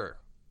quicker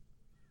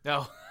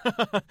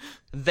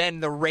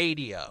than the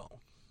radio.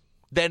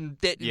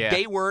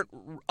 They weren't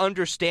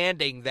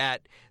understanding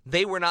that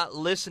they were not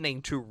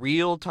listening to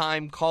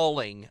real-time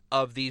calling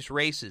of these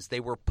races. They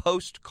were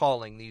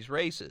post-calling these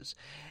races.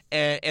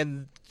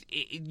 And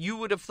you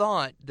would have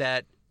thought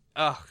that,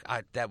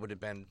 that would have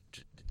been,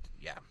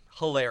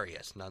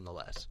 hilarious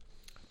nonetheless.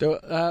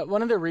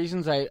 One of the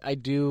reasons I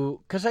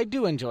do, because I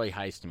do enjoy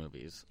heist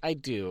movies. I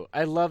do.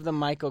 I love the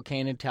Michael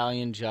Caine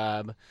Italian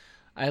Job.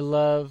 I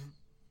love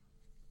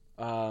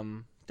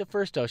the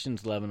first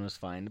Ocean's 11 was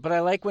fine, but I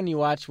like when you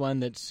watch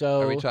one that's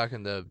so. Are we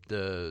talking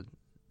the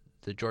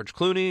George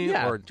Clooney?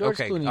 Yeah,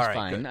 George okay. Clooney's right,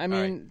 fine. good. I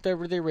mean, the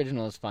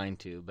original is fine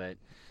too, but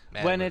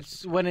Man,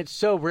 when it's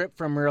so ripped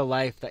from real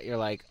life that you're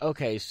like,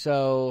 okay,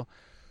 so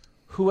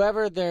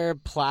whoever they're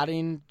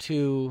plotting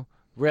to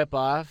rip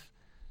off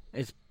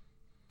is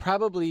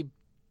probably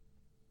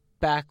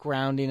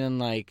backgrounding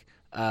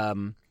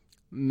and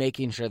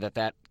making sure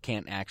that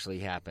can't actually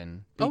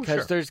happen,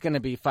 because there's going to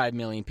be 5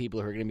 million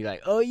people who are going to be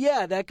like, oh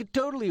yeah, that could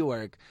totally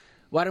work.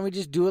 Why don't we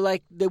just do it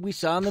like that we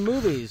saw in the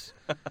movies?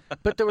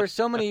 But there were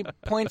so many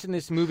points in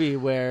this movie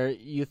where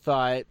you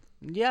thought,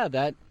 yeah,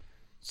 that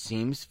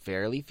seems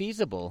fairly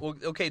feasible. Well,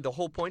 okay, the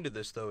whole point of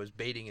this though is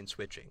baiting and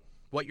switching.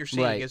 What you're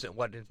seeing isn't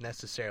what is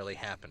necessarily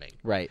happening.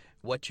 Right.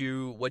 What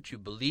you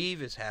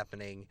believe is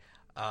happening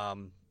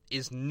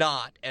is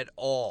not at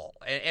all.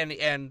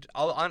 And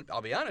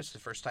I'll be honest. The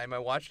first time I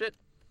watched it,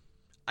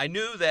 I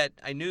knew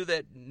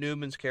that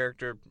Newman's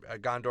character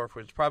Gondorf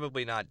was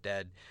probably not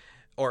dead,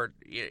 or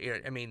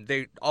I mean,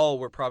 they all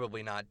were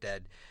probably not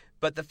dead.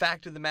 But the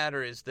fact of the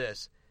matter is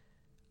this: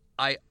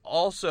 I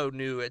also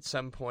knew at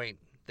some point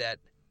that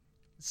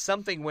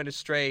something went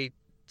astray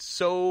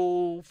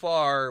so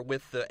far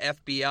with the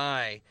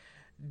FBI.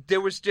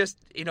 There was just,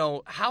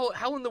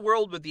 how in the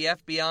world would the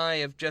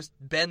FBI have just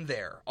been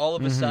there all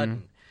of a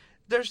sudden?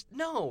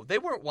 They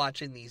weren't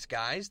watching these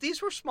guys.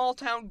 These were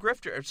small-time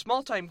grifters.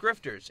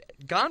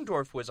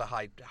 Gondorf was a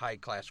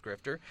high-class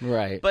grifter.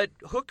 Right. But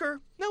Hooker,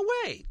 no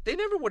way. They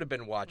never would have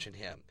been watching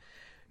him.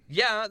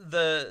 Yeah,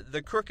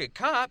 the crooked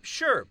cop,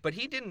 sure, but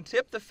he didn't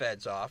tip the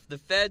feds off. The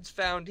feds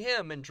found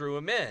him and drew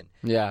him in.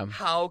 Yeah.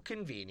 How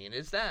convenient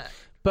is that?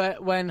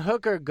 But when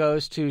Hooker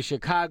goes to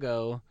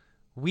Chicago,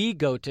 we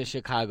go to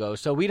Chicago,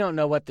 so we don't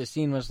know what the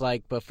scene was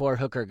like before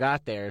Hooker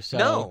got there. So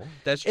No,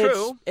 that's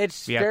true.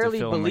 It's We have to fairly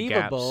fill in the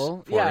gaps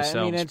believable. for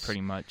ourselves, it's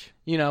pretty much.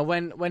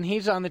 when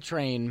he's on the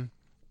train,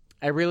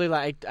 I really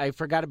like. I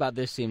forgot about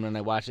this scene when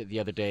I watched it the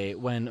other day.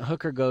 When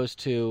Hooker goes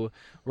to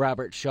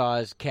Robert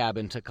Shaw's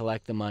cabin to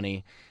collect the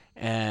money,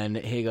 and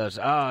he goes,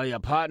 "Oh, your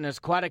partner's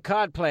quite a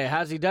card player.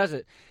 How's he does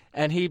it?"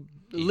 And he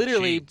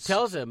literally cheats.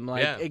 tells him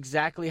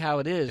exactly how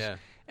it is. Yeah.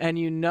 And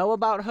you know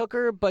about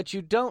Hooker, but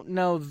you don't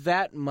know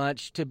that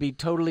much to be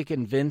totally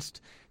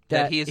convinced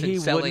that he isn't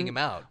selling him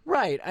out.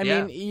 Right. I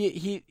Yeah. mean,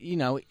 he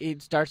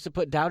it starts to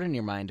put doubt in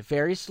your mind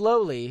very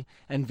slowly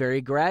and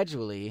very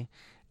gradually.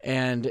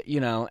 And,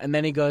 and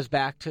then he goes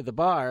back to the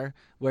bar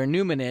where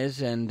Newman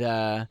is, and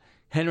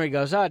Henry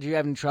goes, "Oh, do you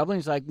have any trouble?" And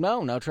he's like,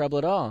 no trouble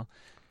at all.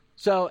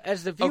 So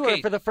as the viewer,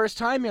 for the first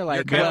time, you're like,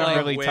 You're kind of like,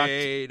 really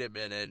wait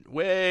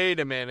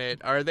a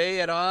minute. Are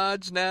they at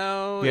odds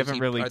now? We haven't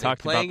really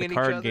talked about the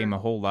card game a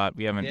whole lot.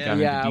 We haven't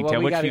gotten into detail,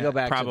 we which gotta we go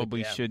back to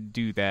probably should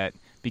do that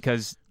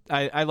because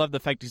I love the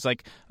fact he's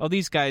like, oh,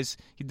 these guys,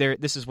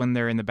 this is when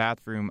they're in the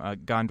bathroom,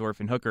 Gondorf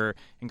and Hooker,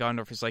 and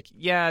Gondorf is like,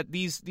 yeah,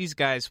 these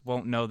guys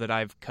won't know that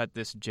I've cut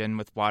this gin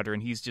with water,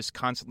 and he's just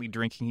constantly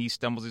drinking. He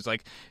stumbles. He's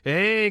like,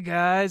 hey,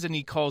 guys, and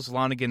he calls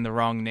Lonergan the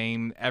wrong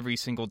name every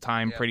single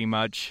time, pretty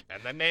much.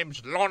 And the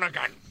name's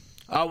Lonergan.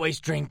 Always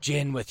drink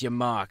gin with your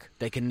mark.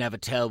 They can never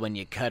tell when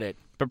you cut it.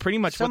 But pretty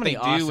much So what they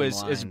many do awesome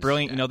is lines.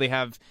 brilliant.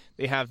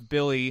 They have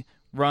Billy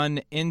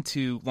run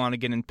into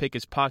Lonergan and pick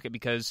his pocket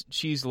because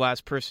she's the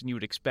last person you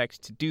would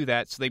expect to do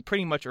that. So they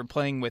pretty much are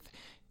playing with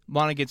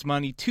Lonergan's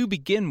money to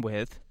begin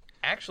with.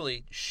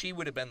 Actually, she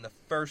would have been the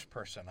first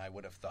person I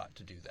would have thought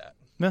to do that.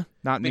 No,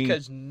 not me.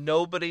 Because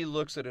nobody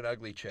looks at an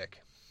ugly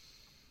chick.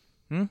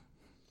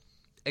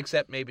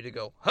 Except maybe to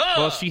go, huh!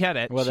 Well, she had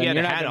it. Well, She then had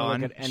you're a not hat gonna look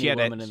on. at any She had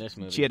woman in this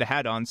movie. She had a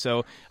hat on.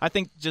 So I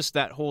think just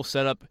that whole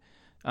setup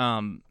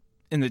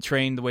in the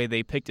train, the way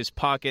they picked his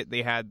pocket,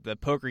 they had the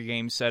poker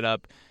game set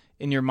up.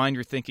 In your mind,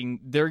 you're thinking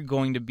they're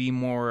going to be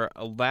more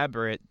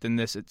elaborate than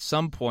this at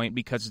some point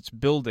because it's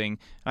building.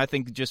 I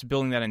think just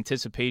building that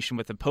anticipation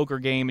with the poker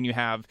game, and you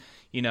have,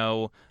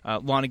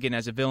 Lonergan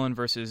as a villain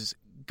versus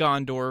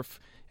Gondorf.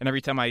 And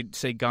every time I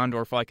say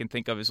Gondorf, all I can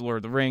think of is Lord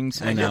of the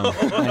Rings. I know.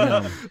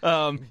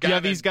 You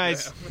have these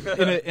guys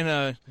in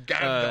a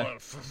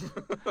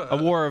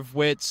war of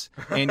wits,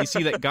 and you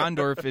see that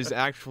Gondorf is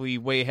actually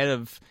way ahead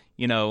of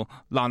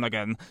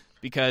Lonergan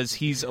because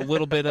he's a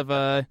little bit of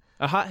a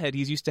hothead.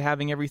 He's used to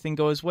having everything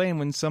go his way, and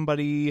when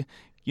somebody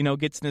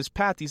gets in his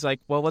path, he's like,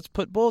 well, let's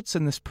put bullets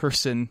in this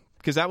person.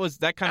 Because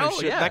that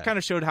kind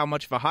of showed how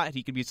much of a hothead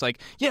he could be. It's like,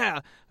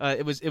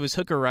 it was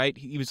Hooker, right?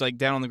 He was like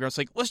down on the ground. It's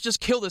like, let's just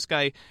kill this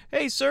guy.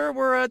 Hey, sir,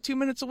 we're 2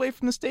 minutes away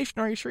from the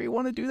station. Are you sure you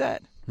want to do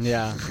that?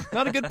 Yeah.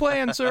 Not a good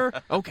plan, sir.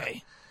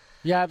 Okay.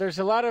 Yeah, there's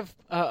a lot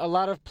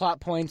of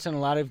plot points and a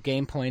lot of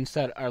game points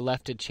that are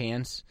left to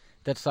chance.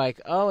 That's like,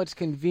 oh, it's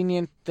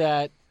convenient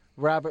that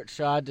Robert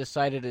Shaw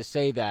decided to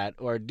say that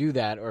or do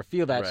that or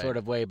feel that sort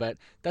of way, but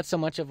that's so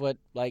much of what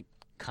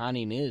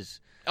conning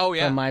is. Oh,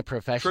 yeah. From my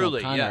professional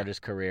Truly, con yeah.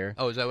 artist career.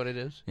 Oh, is that what it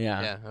is?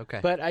 Yeah. Yeah, okay.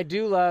 But I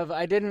do love.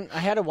 I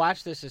had to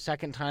watch this a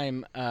second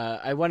time.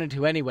 I wanted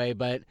to anyway,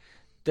 but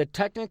the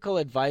technical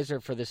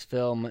advisor for this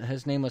film,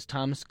 his name was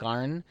Tom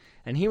Scarn,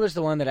 and he was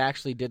the one that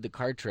actually did the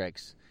card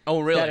tricks. Oh,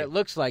 really? That it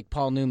looks like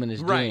Paul Newman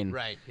is doing.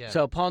 Right, yeah.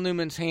 So Paul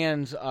Newman's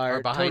hands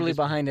are totally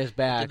behind his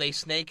back. Did they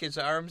snake his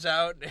arms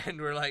out?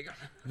 And we're like...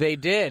 They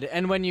did.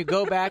 And when you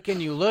go back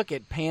and you look,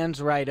 it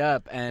pans right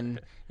up. And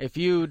if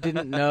you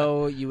didn't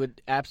know, you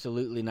would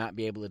absolutely not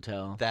be able to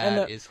tell.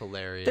 That is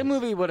hilarious. The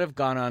movie would have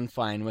gone on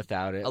fine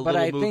without it. A But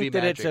little I movie think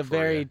that it's a magic for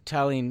very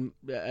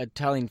you.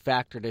 telling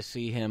factor to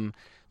see him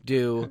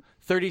do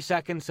 30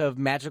 seconds of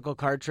magical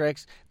card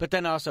tricks, but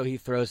then also he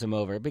throws him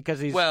over because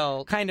he's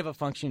kind of a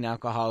functioning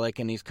alcoholic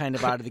and he's kind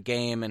of out of the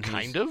game. And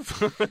Kind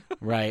of?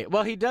 Right.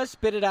 Well, he does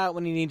spit it out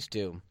when he needs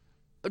to.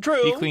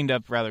 True. He cleaned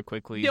up rather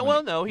quickly. Yeah,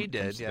 well, no, he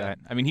did. Yeah. That.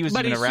 I mean, he was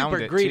But even he's around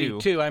super it, greedy,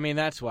 too. I mean,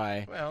 that's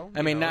why. Well,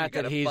 I mean, you not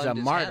gotta that he's fund a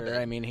his martyr. habit.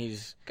 I mean,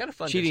 he's Gotta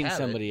fund cheating his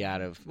habit. somebody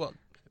out of... Well,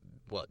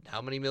 what?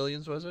 How many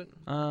millions was it?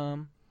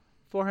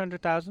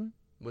 400,000.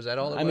 Was that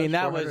all? I mean,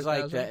 that was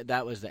like 400,000?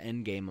 that was the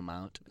end game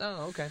amount.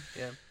 Oh, okay,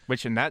 yeah.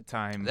 Which in that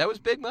time... That was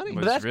big money.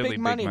 Was But that's really big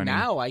money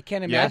now. I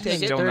can't imagine in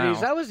the still 30s.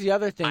 now. That was the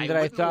other thing that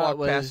I wouldn't thought walk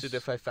was. past it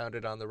if I found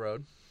it on the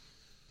road.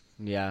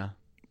 Yeah,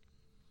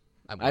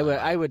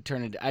 I would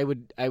turn it. I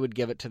would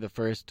give it to the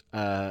first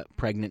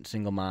pregnant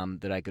single mom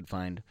that I could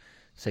find.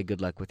 Say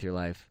good luck with your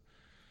life.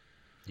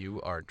 You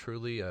are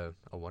truly a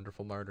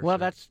wonderful martyr. Well,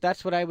 sir.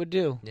 that's what I would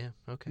do. Yeah.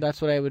 Okay. That's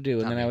what I would do,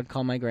 and Not then I me. would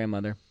call my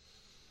grandmother.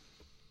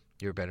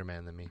 You're a better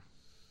man than me.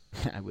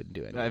 I wouldn't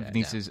do it. I have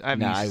nieces, I have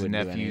No, I nieces and wouldn't do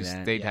any of nephews.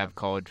 that. They'd Yeah. have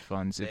college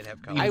funds. They'd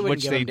have college I wouldn't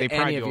which give they, them they to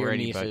probably any of do your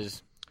already.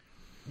 nieces.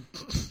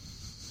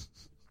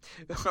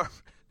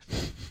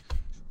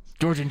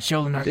 George and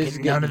Sheldon are This is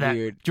getting none of that.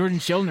 weird. George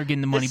and Sheldon are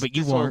getting the money, but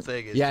you This whole won't.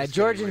 thing is Yeah, just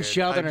George getting and weird.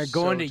 Sheldon I'm are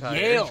going so to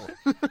tired. Yale.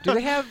 Do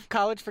they have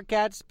college for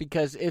cats?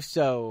 Because if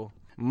so,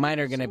 mine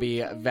are going to be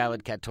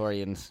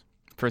valedictorians.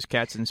 First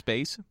cats in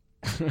space.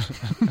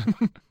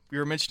 We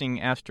were mentioning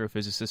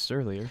astrophysicists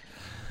earlier.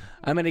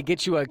 I'm going to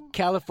get you a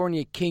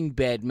California king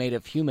bed made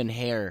of human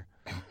hair.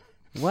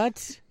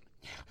 What?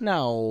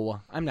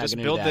 No, I'm not going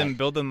to do that.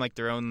 Build them like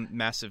their own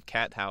massive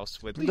cat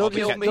house with They'll all the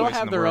cat they'll toys in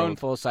have the their world. own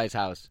full-size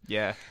house.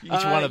 Yeah, each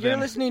one of them. You're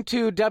listening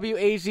to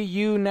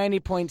WAZU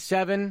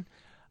 90.7.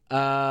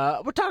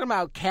 We're talking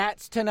about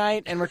Cats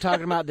tonight, and we're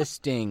talking about The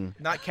Sting.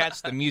 Not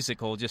Cats the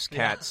musical, just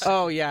Cats.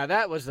 Oh, yeah,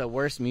 that was the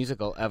worst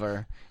musical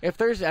ever. If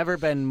there's ever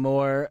been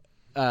more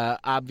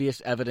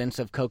obvious evidence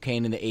of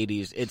cocaine in the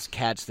 80s, it's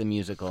Cats the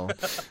musical.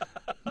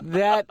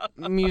 That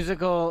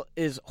musical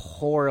is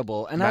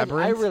horrible, and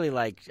I really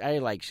like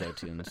show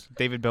tunes.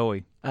 David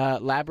Bowie.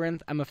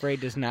 Labyrinth, I'm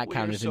afraid, does not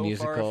count as a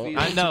musical.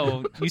 I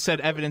know. You said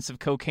evidence of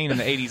cocaine in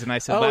the 80s, and I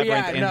said Oh, Labyrinth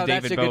yeah, and no,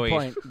 David that's a Bowie. good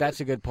point. That's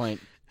a good point.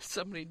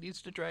 Somebody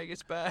needs to drag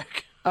us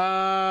back.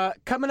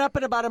 Coming up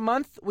in about a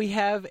month, we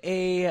have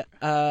a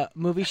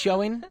movie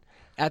showing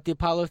at the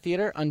Apollo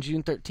Theater on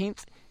June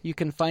 13th. You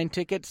can find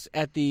tickets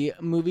at the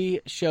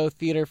Movie Show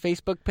Theater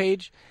Facebook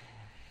page.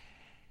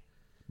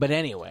 But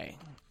anyway,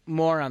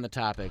 more on the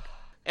topic.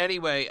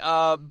 Anyway,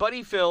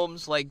 buddy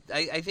films, like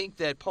I think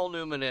that Paul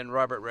Newman and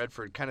Robert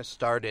Redford kind of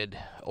started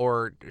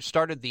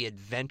the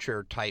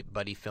adventure-type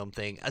buddy film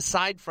thing.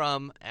 Aside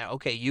from,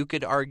 okay, you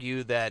could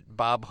argue that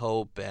Bob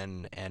Hope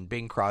and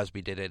Bing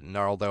Crosby did it, and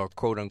all their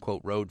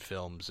quote-unquote road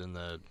films,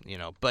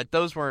 but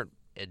those weren't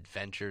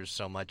adventures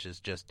so much as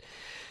just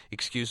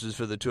excuses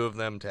for the two of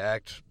them to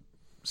act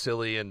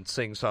silly and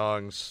sing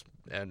songs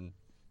and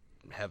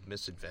have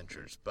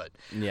misadventures. But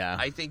yeah,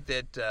 I think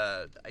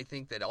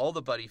that all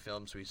the buddy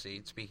films we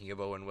see, speaking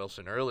of Owen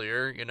Wilson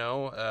earlier,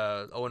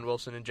 Owen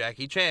Wilson and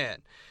Jackie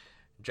Chan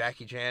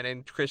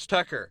and Chris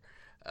Tucker,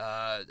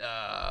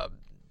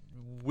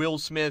 Will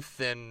Smith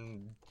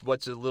and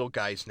what's the little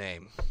guy's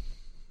name?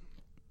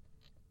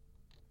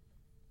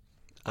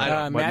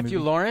 Matthew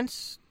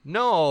Lawrence?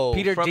 No,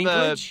 Peter from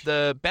Dinklage?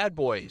 the Bad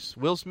Boys,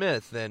 Will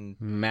Smith and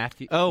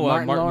Matthew.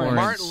 Martin Lawrence.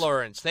 Martin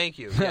Lawrence. Thank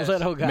you. Yes.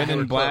 Little guy. Men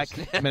in Black.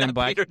 Men in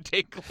Black. Peter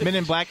Dinklage. Men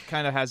in Black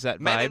kind of has that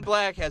vibe. Men in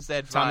Black has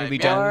that vibe. Tommy Lee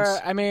yeah.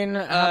 Jones. Or,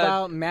 how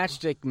about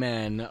Matchstick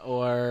Men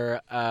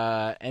or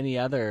any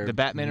other... The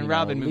Batman and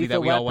Robin movie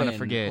that we all want to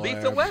forget.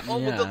 Lethal Weapon. Yeah.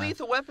 Well, the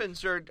Lethal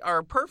Weapons are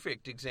a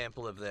perfect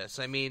example of this.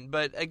 I mean,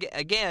 but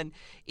again,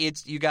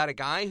 it's you got a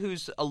guy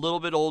who's a little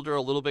bit older,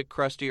 a little bit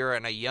crustier,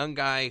 and a young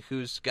guy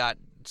who's got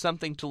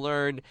something to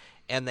learn,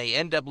 and they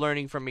end up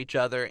learning from each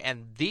other,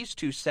 and these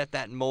two set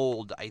that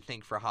mold, I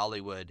think, for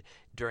Hollywood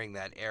during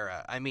that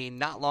era. I mean,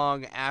 not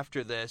long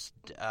after this,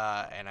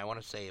 and I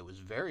want to say it was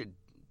very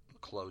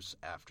close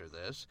after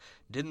this,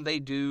 didn't they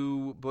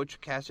do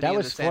Butch Cassidy? That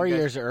was 4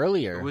 years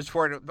earlier. It was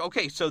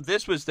okay, so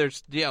this was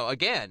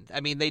again, I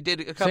mean, they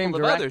did a couple Same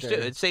of others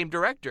director. too. Same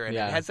director, and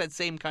Yeah. it has that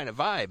same kind of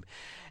vibe.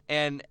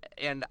 And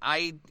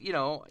I,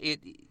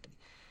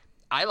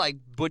 I like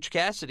Butch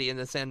Cassidy and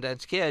the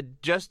Sundance Kid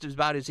just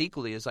about as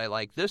equally as I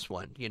like this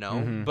one,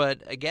 Mm-hmm.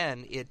 But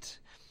again,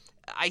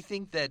 I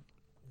think that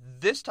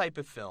this type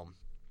of film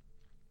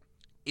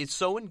is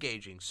so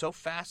engaging, so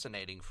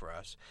fascinating for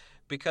us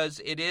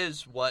because it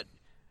is what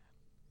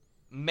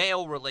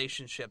male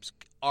relationships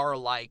are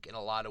like in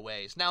a lot of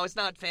ways. Now, it's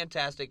not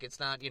fantastic. It's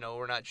not,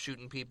 we're not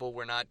shooting people.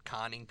 We're not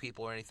conning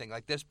people or anything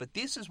like this. But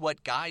this is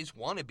what guys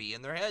want to be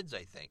in their heads,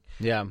 I think.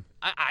 Yeah.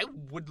 I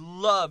would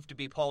love to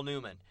be Paul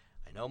Newman.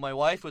 I know my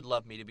wife would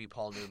love me to be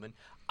Paul Newman.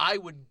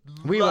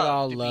 We would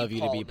all love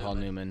you to be Paul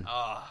Newman.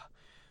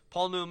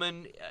 Paul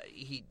Newman,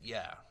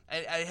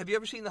 have you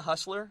ever seen The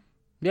Hustler?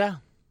 Yeah.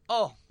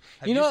 Oh,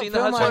 have You you know seen what The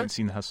film Hustler? I haven't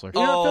seen The Hustler.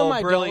 You know what film I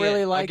don't brilliant.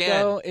 really like,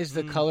 Again, though, is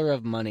The Color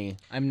of Money.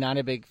 I'm not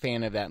a big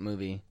fan of that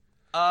movie.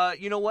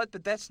 You know what?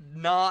 But that's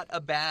not a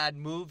bad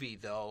movie,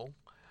 though.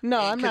 No,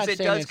 I'm not saying because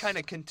it does it's... kind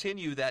of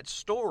continue that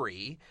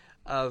story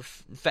of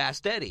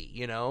Fast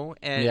Eddie,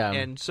 And Yeah.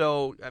 and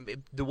so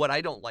what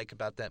I don't like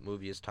about that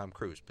movie is Tom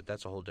Cruise, but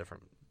that's a whole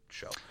different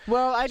show.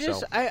 Well, I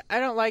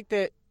don't like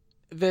that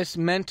this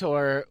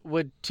mentor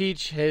would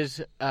teach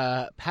his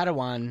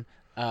Padawan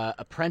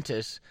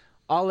apprentice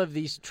all of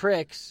these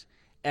tricks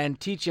and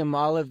teach him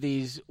all of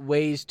these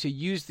ways to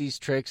use these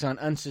tricks on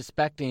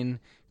unsuspecting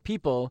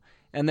people,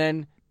 and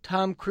then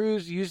Tom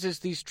Cruise uses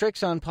these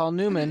tricks on Paul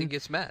Newman. He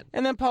gets mad.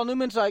 And then Paul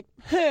Newman's like,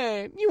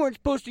 hey, you weren't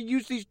supposed to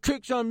use these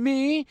tricks on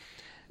me.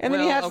 And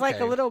then he has like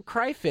a little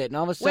cry fit, and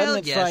all of a sudden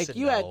it's yes like, and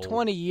you no. had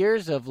 20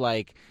 years of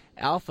like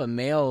alpha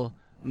male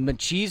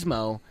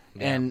machismo,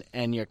 and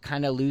you're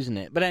kind of losing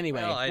it. But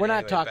anyway, we're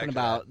not talking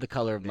about The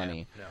Color of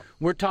Money. No.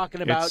 We're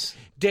talking about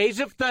Days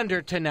of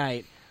Thunder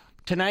tonight.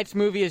 Tonight's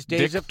movie is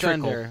Days Dick of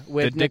Trickle. Thunder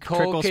with The Dick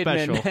Nicole Trickle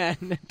Kidman special.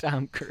 and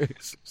Tom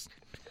Cruise.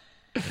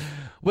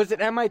 Was it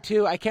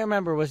MI2? I can't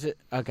remember. Was it?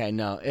 Okay,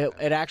 no.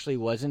 It actually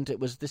wasn't. It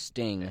was The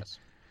Sting. Yes.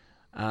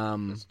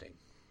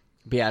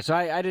 But yeah, so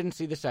I didn't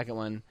see the second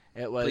one.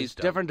 It was Please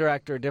don't. different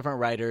director, different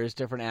writers,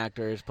 different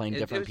actors playing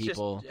different was just-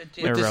 people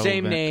it- with the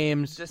same Irrelevant.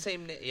 names. The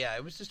same, yeah.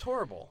 It was just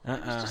horrible.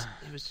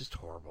 It was just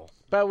horrible.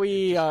 But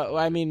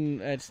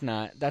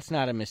that's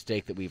not a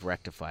mistake that we've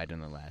rectified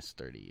in the last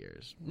 30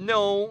 years.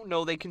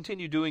 No, they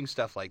continue doing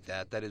stuff like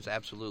that. That is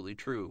absolutely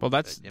true. Well,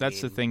 that's I the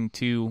mean, thing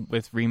too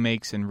with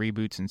remakes and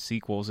reboots and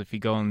sequels. If you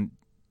go and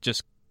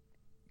just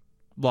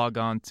log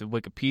on to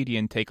Wikipedia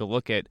and take a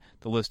look at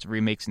the list of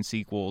remakes and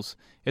sequels,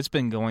 it's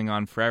been going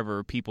on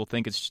forever. People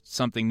think it's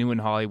something new in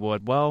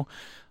Hollywood. Well,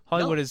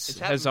 Hollywood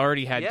has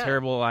already had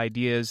terrible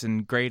ideas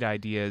and great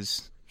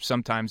ideas.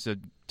 Sometimes the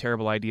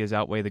terrible ideas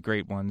outweigh the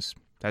great ones.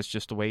 That's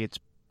just the way it's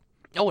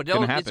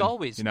gonna happen, it's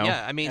always, you know?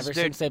 yeah. I mean, Ever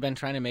since they've been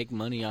trying to make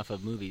money off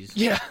of movies.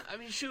 Yeah. I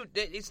mean, shoot,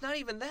 it's not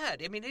even that.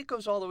 I mean, it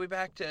goes all the way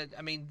back to,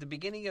 the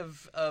beginning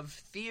of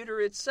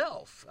theater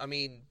itself. I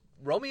mean,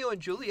 Romeo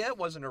and Juliet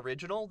wasn't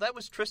original. That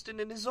was Tristan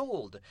and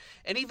Isolde.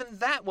 And even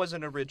that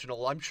wasn't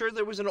original. I'm sure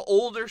there was an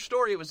older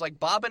story. It was like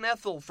Bob and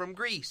Ethel from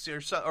Greece or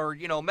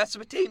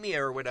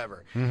Mesopotamia or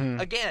whatever. Mm-hmm.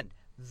 Again,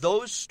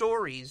 these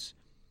stories,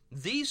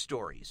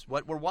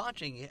 what we're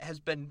watching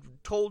has been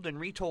told and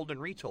retold and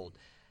retold.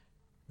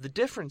 The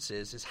difference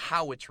is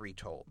how it's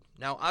retold.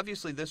 Now,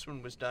 obviously, this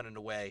one was done in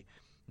a way,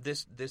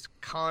 this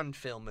con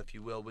film, if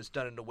you will, was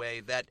done in a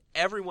way that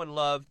everyone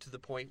loved to the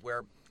point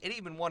where it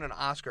even won an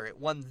Oscar. It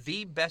won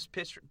the Best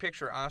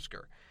Picture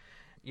Oscar,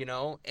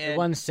 And It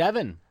won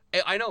 7.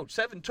 I know,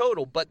 7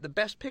 total, but the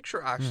Best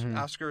Picture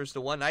Oscar is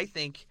the one I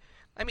think.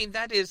 I mean,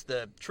 that is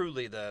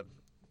truly the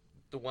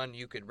one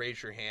you could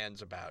raise your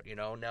hands about.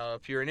 Now,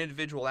 if you're an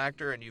individual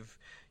actor and you've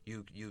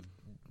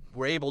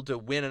were able to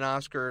win an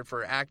Oscar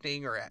for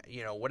acting or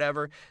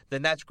whatever,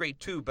 then that's great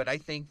too. But I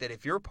think that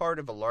if you're part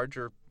of a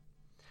larger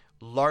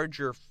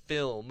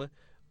film,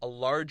 a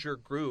larger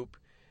group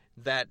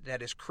that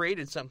has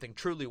created something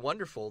truly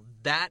wonderful,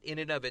 that in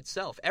and of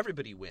itself,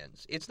 everybody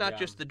wins. It's not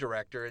just the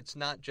director. It's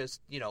not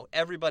just,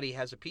 everybody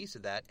has a piece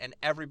of that, and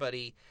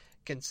everybody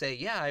can say,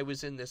 yeah, I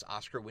was in this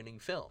Oscar-winning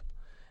film.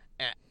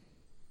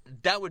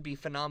 That would be a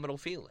phenomenal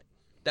feeling.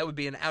 That would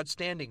be an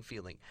outstanding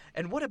feeling.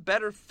 And what a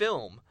better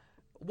film.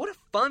 What a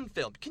fun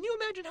film. Can you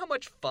imagine how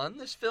much fun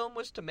this film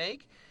was to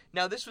make?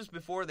 Now, this was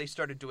before they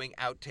started doing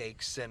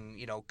outtakes and,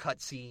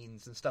 cut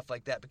scenes and stuff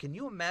like that. But can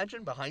you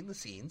imagine behind the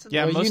scenes?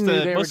 Yeah, Well, most you knew of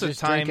they the were time,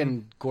 just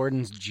drinking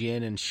Gordon's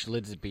gin and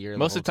Schlitz beer.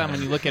 most of the time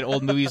when you look at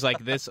old movies like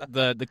this,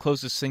 the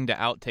closest thing to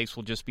outtakes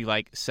will just be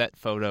like set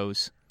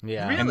photos.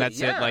 Yeah. Really? And that's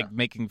Yeah. it, like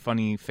making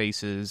funny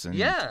faces and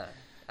Yeah.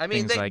 I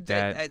mean, things like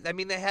that.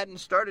 they hadn't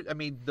started. I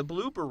mean, the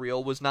blooper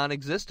reel was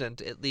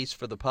non-existent, at least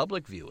for the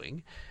public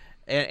viewing.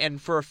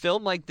 And for a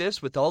film like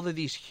this, with all of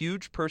these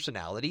huge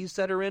personalities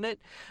that are in it,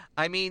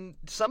 I mean,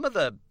 some of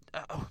the...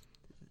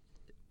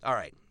 all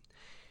right.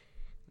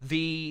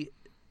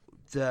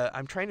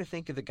 I'm trying to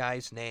think of the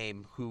guy's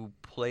name who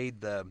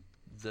played the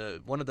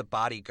one of the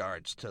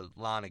bodyguards to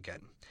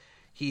Lonigan.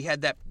 He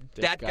had that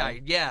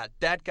guy. Yeah,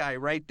 that guy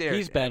right there.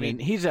 He's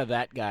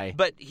that guy.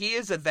 But he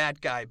is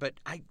that guy. But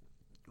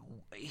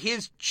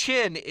his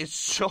chin is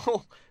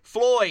so...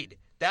 Floyd.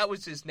 That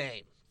was his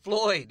name.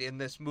 Floyd in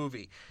this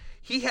movie.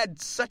 He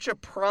had such a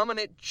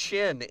prominent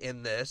chin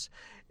in this.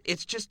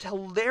 It's just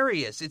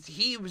hilarious.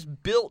 He was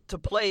built to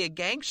play a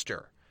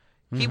gangster.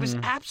 He was he's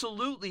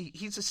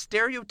a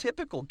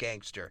stereotypical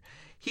gangster.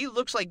 He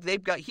looks like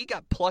he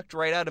got plucked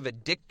right out of a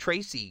Dick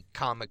Tracy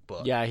comic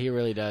book. Yeah, he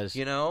really does.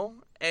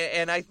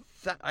 And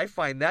I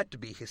find that to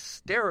be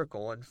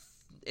hysterical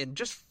and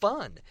just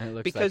fun. And it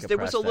looks because like there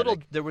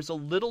was a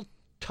little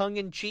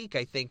tongue-in-cheek,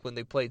 I think, when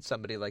they played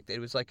somebody like that. It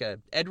was like a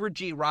Edward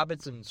G.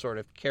 Robinson sort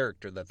of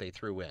character that they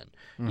threw in.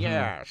 Mm-hmm.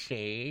 Yeah,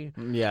 see?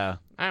 Yeah.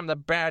 I'm the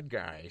bad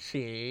guy,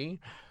 see?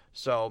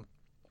 So,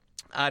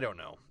 I don't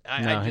know.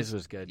 His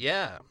was good.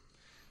 Yeah.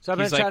 So I'm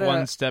he's gonna like try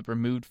one to... step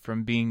removed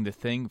from being the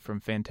Thing from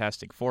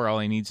Fantastic Four. All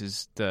he needs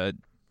is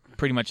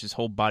pretty much his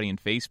whole body and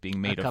face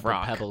being made a of couple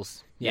rock.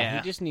 Pebbles. Yeah,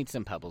 Yeah. he just needs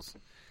some pebbles.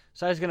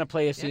 So I was going to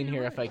play a scene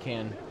here if I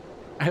can.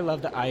 I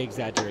love the eye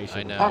exaggeration.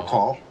 I know. I'll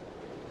call.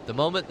 The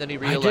moment that he I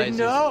realizes... didn't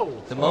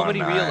know! The moment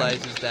he 4-9.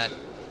 realizes that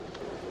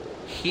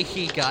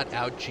he got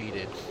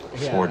out-cheated.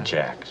 Yeah. 4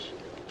 jacks.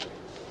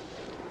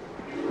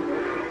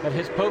 But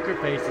his poker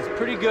face is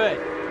pretty good.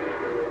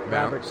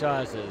 Robert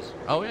Shaw says.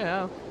 Oh,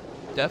 yeah.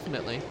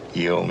 Definitely.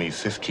 You owe me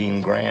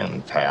 15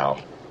 grand, pal.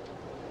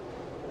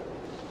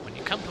 When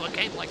you come to a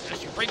game like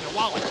this, you bring your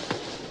wallet.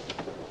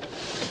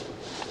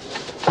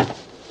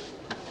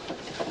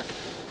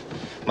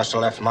 Must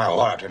have left my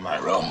wallet in my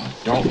room.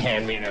 Don't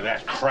hand me into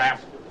that crap.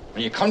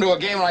 When you come to a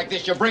game like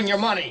this, you bring your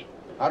money.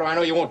 How do I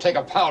know you won't take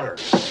a powder?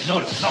 No,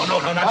 not all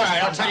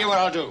right, I'll tell you what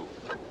I'll do.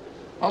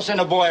 I'll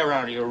send a boy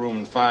around to your room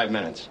in 5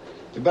 minutes.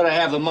 You better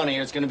have the money,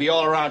 or it's going to be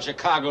all around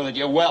Chicago that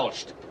you're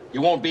welched.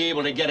 You won't be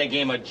able to get a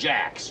game of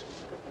jacks.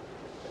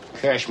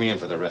 Cash me in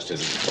for the rest of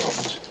the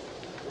performance.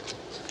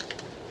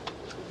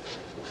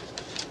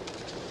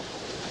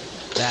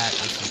 That is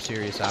some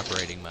serious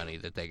operating money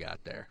that they got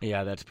there.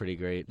 Yeah, that's pretty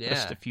great. Yeah.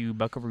 Just a few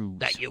buckaroos.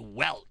 That you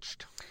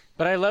welched.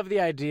 But I love the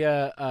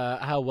idea,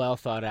 how well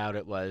thought out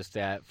it was.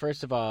 That,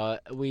 first of all,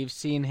 we've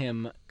seen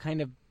him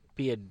kind of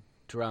be a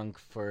drunk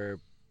for,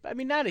 I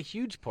mean, not a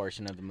huge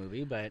portion of the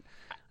movie, but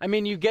I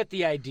mean, you get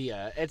the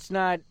idea. It's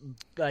not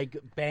like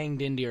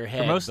banged into your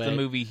head. For most of the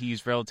movie,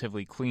 he's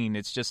relatively clean.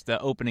 It's just the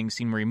opening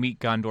scene where you meet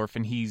Gondorf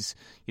and he's,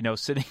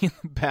 sitting in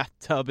the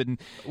bathtub and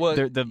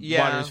the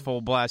water's full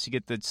blast. You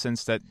get the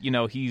sense that,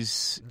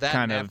 he's that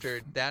kind and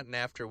of...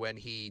 after when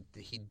he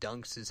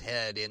dunks his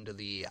head into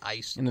the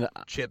ice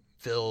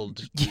chip-filled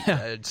sink.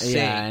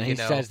 Yeah, and he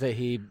says that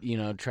he,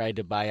 tried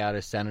to buy out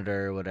a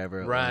senator or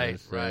whatever it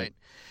was. Right.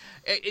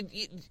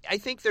 I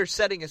think they're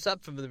setting us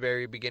up from the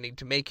very beginning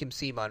to make him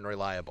seem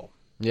unreliable.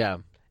 Yeah.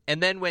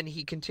 And then when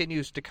he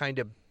continues to kind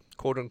of,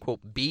 quote-unquote,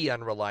 be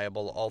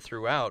unreliable all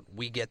throughout,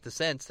 we get the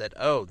sense that,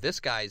 oh,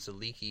 this guy's a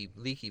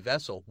leaky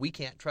vessel. We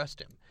can't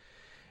trust him.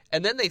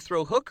 And then they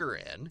throw Hooker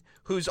in,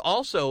 who's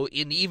also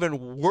an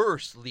even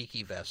worse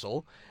leaky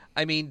vessel.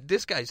 I mean,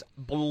 this guy's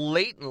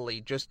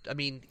blatantly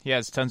he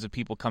has tons of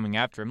people coming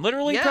after him,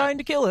 literally trying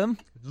to kill him.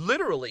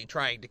 Literally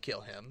trying to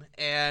kill him.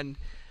 And...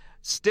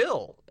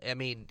 still, I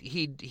mean,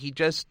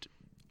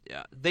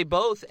 they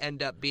both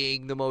end up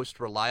being the most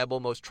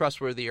reliable, most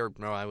trustworthy, or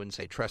no, I wouldn't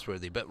say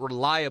trustworthy, but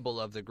reliable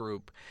of the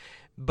group.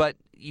 But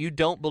you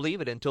don't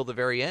believe it until the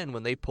very end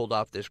when they pulled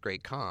off this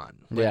great con.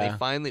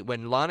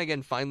 When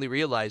Lonergan finally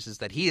realizes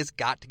that he has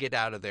got to get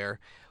out of there,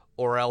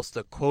 or else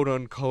the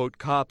quote-unquote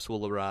cops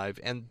will arrive.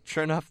 And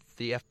sure enough,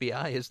 the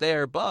FBI is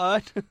there,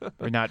 but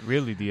they're not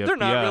really the FBI. They're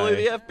not really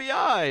the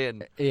FBI.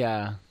 And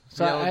yeah,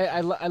 so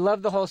I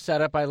love the whole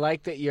setup. I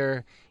like that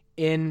you're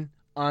in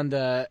on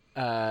the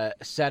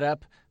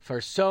setup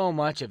for so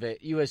much of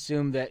it. You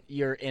assume that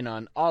you're in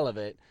on all of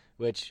it,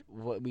 which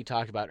what we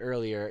talked about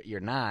earlier, you're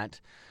not.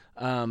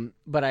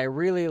 But I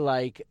really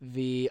like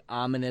the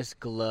ominous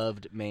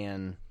gloved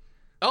man.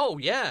 Oh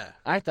yeah,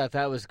 I thought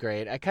that was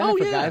great. I kind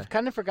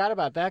of forgot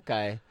about that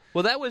guy.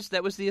 Well, that was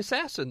the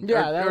assassin.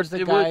 Yeah, that was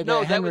the guy.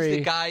 That was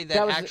the guy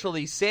that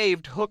actually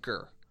saved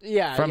Hooker.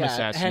 Yeah, from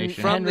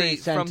assassination. Henry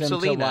sent him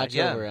Selena, to watch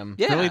over him.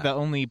 Yeah. Really the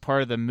only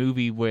part of the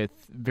movie with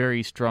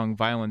very strong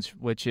violence,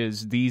 which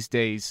is these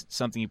days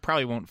something you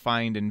probably won't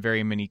find in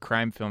very many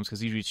crime films,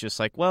 because usually it's just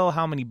like, well,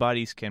 how many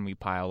bodies can we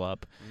pile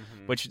up?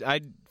 Mm-hmm. Which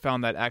I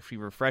found that actually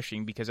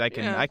refreshing, because I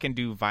can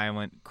do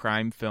violent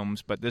crime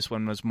films, but this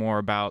one was more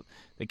about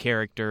the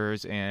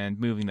characters and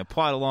moving the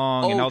plot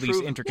along and all these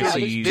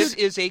intricacies. Yeah, this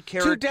is a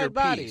character two dead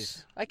bodies.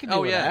 piece. I can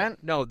do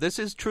that. No, this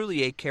is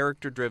truly a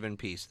character-driven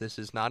piece. This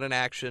is not an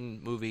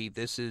action movie.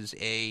 This is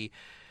a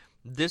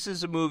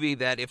movie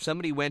that if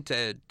somebody went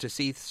to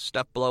see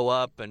stuff blow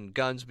up and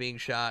guns being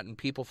shot and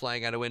people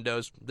flying out of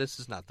windows, this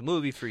is not the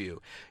movie for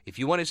you. If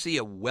you want to see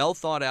a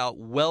well-thought-out,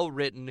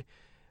 well-written,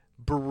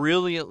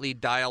 brilliantly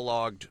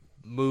dialogued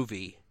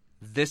movie,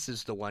 this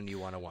is the one you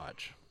want to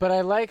watch. But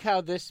I like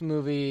how this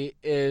movie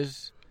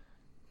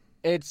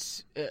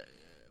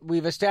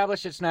we've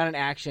established it's not an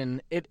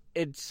action.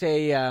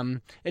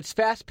 It's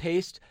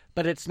fast-paced,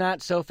 but it's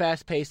not so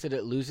fast-paced that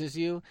it loses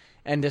you.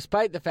 And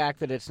despite the fact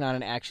that it's not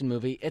an action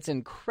movie, it's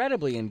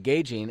incredibly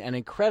engaging and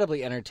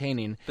incredibly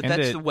entertaining. But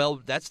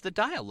that's the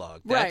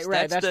dialogue. Right.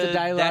 That's the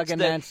dialogue,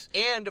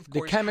 and of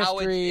course the chemistry, how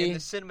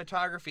it's in the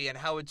cinematography and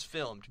how it's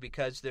filmed.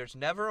 Because there's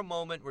never a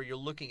moment where you're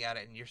looking at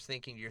it and you're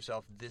thinking to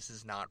yourself, "This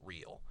is not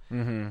real."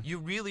 Mm-hmm. You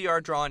really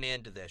are drawn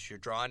into this. You're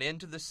drawn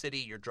into the city.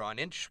 You're drawn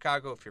into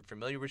Chicago. If you're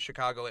familiar with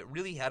Chicago, it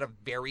really had a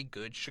very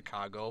good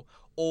Chicago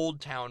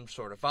old town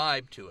sort of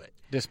vibe to it.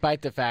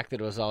 Despite the fact that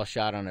it was all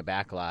shot on a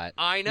back lot.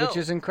 I know. Which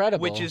is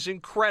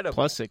incredible.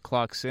 Plus it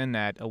clocks in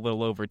at a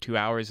little over 2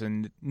 hours,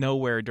 and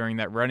nowhere during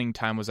that running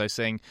time was I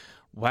saying,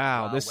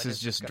 wow, this is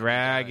just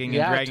dragging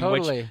and dragging.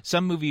 Totally. Which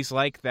some movies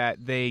like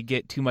that, they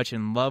get too much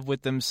in love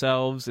with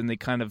themselves and they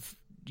kind of,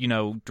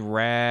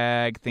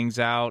 drag things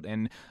out,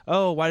 and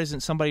why doesn't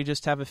somebody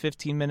just have a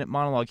 15-minute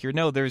monologue here?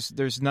 No,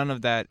 there's none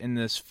of that in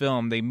this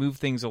film. They move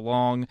things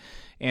along,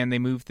 and they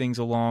move things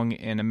along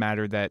in a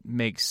manner that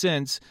makes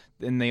sense,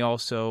 and they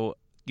also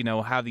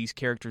have these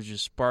characters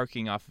just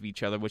sparking off of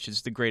each other, which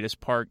is the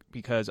greatest part,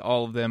 because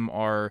all of them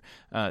are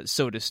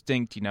so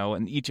distinct,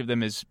 and each of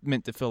them is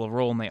meant to fill a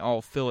role, and they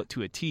all fill it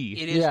to a T.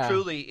 It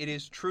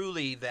is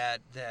truly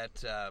that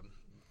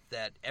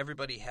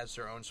everybody has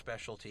their own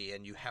specialty,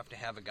 and you have to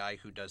have a guy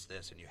who does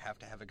this, and you have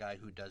to have a guy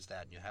who does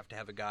that, and you have to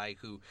have a guy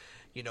who,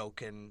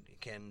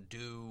 can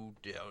do,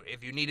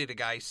 if you needed a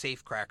guy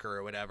safecracker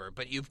or whatever,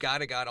 but you got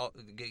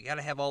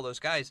to have all those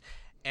guys.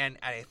 And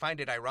I find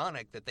it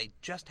ironic that they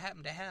just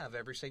happen to have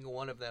every single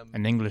one of them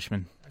an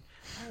Englishman.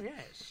 Oh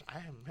yes,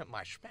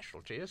 my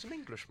specialty is an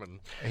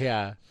Englishman.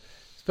 Yeah.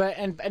 But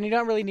and you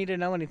don't really need to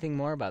know anything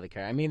more about the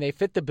character. I mean, they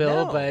fit the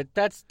bill, but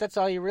that's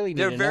all you really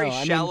need to know. They're very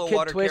shallow Kid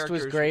water Twist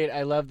characters. Was great.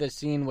 I love the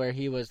scene where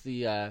he was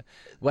the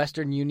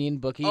Western Union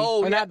bookie.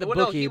 Oh, not the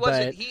bookie,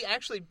 but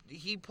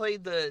he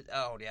played the.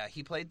 Oh yeah,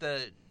 he played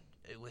the.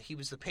 He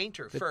was the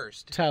painter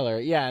first. Teller,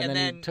 yeah, and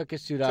then he took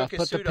his suit off,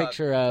 put the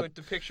picture up. Put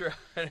the picture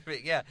up.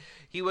 Yeah,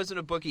 he wasn't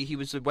a bookie. He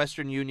was a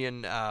Western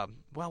Union.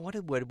 What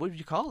would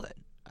you call it?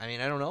 I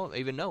mean, I don't know.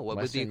 Even know what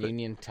Western would the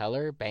Union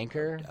teller,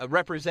 banker, a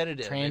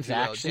representative,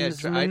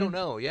 transactionsman. I don't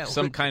know. Yeah,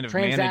 some kind of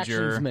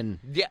manager.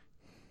 Yeah.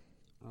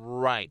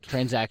 Right.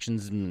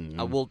 Transactions.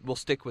 We'll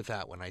stick with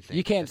that one, I think.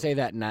 You can't say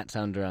that and not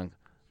sound drunk.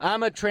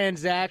 I'm a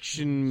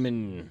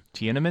transaction-man.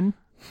 Tiananmen?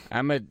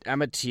 I'm a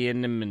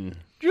Tiananmen.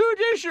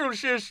 Judicial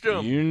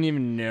system. You don't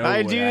even know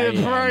I what do I the am.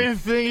 important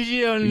things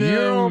you don't know. You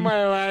know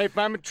my life.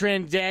 I'm a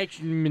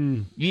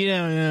transaction-man. You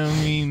don't know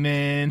me,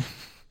 man.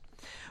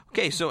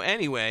 Okay, so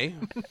anyway.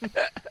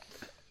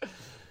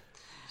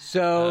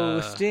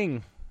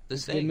 Sting. The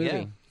It's a Sting, good yeah.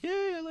 movie.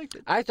 Yeah, I liked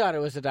it. I thought it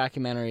was a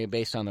documentary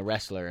based on the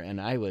wrestler,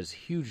 and I was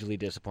hugely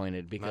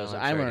disappointed because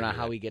I'm I sorry want to to know hear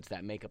how that. he gets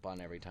that makeup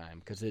on every time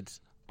because it's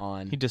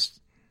on.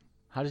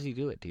 How does he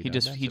do it? Do you know?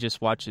 He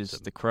just watches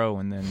The Crow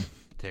and then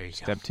There you go.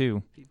 step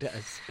 2. He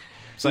does.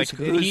 It's like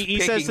who's he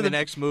says picking to the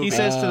next movie? He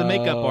says to the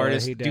makeup Oh,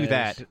 artist, he "Do does.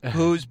 that."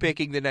 Who's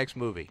picking the next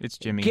movie? It's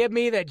Jimmy. Give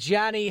me the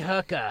Johnny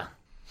Hooker.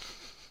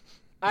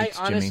 It's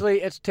Jimmy.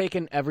 Honestly, it's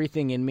taken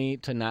everything in me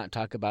to not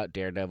talk about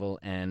Daredevil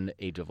and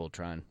Age of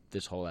Ultron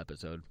this whole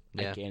episode.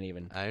 Yeah, I can't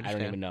even. I I understand.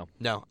 don't even know.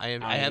 No, I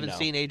don't haven't know.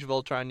 seen Age of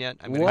Ultron yet.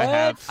 I'm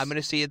What? I'm going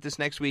to see it this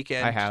next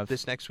weekend. I have.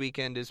 This next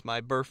weekend is my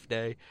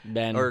birthday.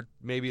 Then Or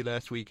maybe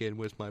last weekend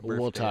was my birthday.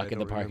 we'll talk I in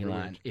the don't parking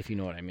remember lot which. if you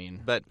know what I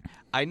mean. But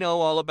I know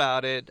all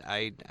about it.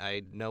 I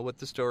know what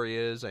the story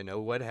is. I know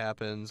what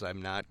happens.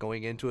 I'm not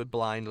going into it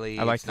blindly.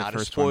 I like it's the not a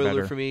first one spoiler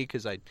better. for me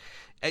because a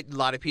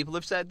lot of people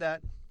have said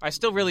that. I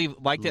still really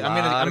liked it. I'm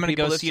Lot of gonna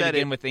people go have see it said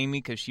again it. with Amy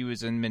because she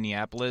was in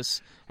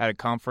Minneapolis at a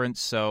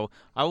conference. So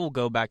I will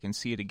go back and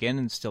see it again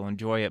and still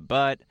enjoy it.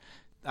 But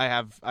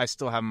I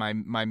still have my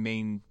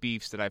main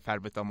beefs that I've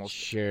had with almost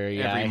Sure,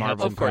 yeah, every I have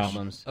Marvel some Of course.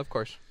 problems. Of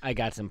course. I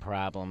got some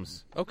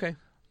problems, Okay.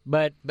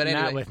 but anyway,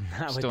 not with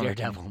still not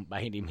Daredevil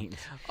by any means.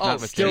 Oh,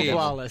 with Still Daredevil.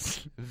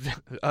 flawless.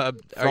 Are you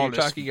Flawless.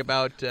 talking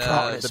about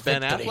Flawless the Ben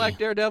victory. Affleck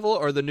Daredevil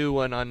or the new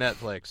one on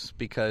Netflix?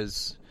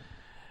 Because,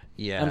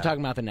 yeah. I'm talking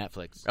about the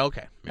Netflix.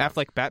 Okay.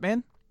 Affleck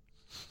Batman.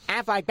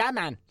 Affleck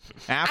Batman.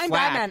 Affleck. I'm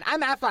Batman.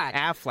 I'm Affleck.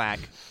 Affleck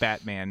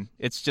Batman.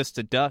 It's just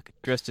a duck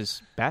dressed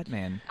as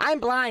Batman. I'm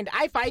blind.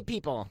 I fight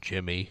people.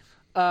 Jimmy.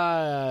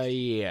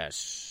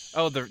 Yes.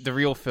 Oh, the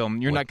real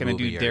film. You're What not going to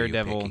movie do are you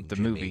Daredevil picking, the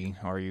Jimmy? movie,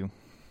 are you?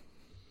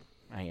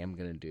 I am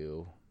going to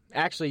do.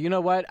 Actually, you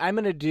know what? I'm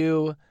going to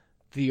do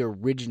the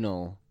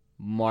original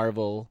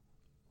Marvel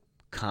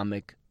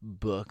comic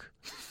book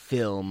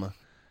film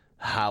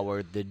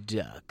Howard the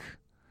Duck.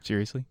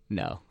 Seriously?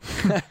 No.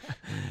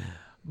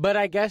 But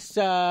I guess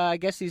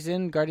he's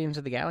in Guardians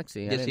of the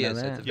Galaxy. I Yes, didn't he know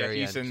is. that. At the very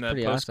he's end. in the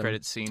pretty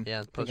post-credits scene.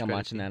 Yeah, I think I'm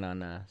watching that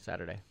on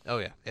Saturday. Oh,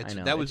 yeah. I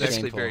know, That was it's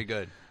actually shameful. very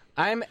good.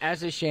 I'm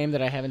as ashamed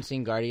that I haven't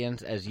seen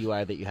Guardians as you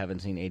are that you haven't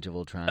seen Age of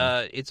Ultron.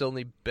 It's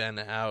only been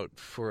out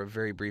for a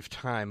very brief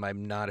time.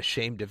 I'm not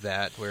ashamed of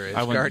that, whereas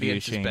I wouldn't be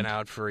Guardians has been ashamed.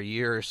 out for a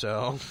year or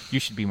so.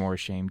 You should be more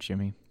ashamed,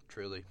 Jimmy.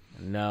 Truly.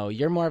 No,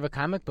 you're more of a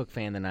comic book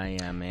fan than I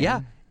am, man.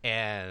 Yeah.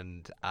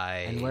 And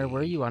And where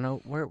were you on a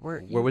where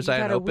was you I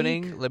got on a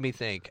opening? week. Let me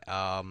think.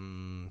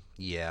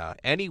 Yeah.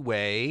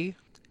 Anyway,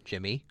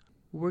 Jimmy.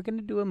 We're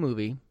gonna do a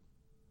movie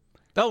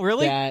Oh,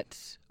 really? that.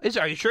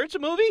 Are you sure it's a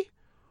movie?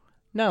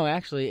 No,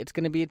 actually, it's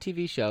gonna be a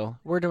TV show.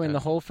 We're doing the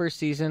whole first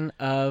season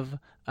of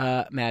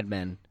Mad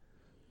Men.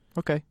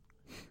 Okay.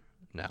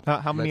 No.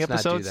 How many let's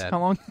not do episodes? that. How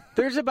long?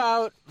 There's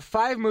about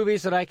 5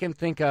 movies that I can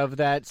think of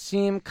that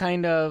seem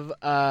kind of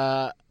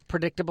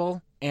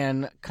predictable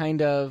and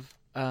kind of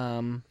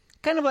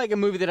like a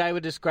movie that I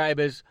would describe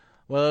as,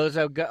 well, it was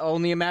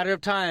only a matter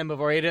of time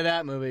before I did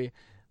that movie.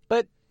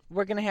 But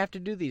we're going to have to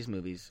do these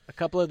movies. A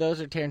couple of those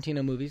are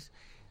Tarantino movies.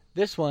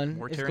 This one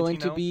More is going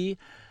to Tarantino? be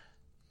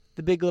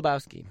The Big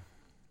Lebowski.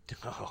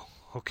 Oh,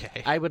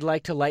 okay. I would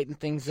like to lighten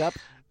things up.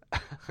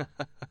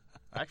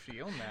 I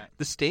actually own that.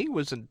 The Sting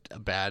wasn't a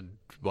bad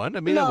one. I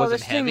mean, No, it wasn't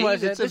The Sting heavy.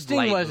 wasn't- It's a The Sting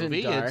light wasn't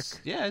movie. dark. It's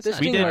The not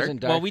Sting dark. wasn't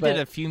dark. Well, we did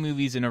but- a few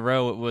movies in a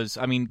row. It was,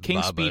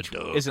 King's Speech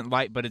Babadook. isn't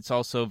light, but it's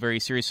also very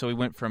serious. So we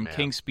went from Yeah.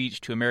 King's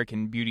Speech to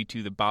American Beauty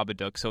to the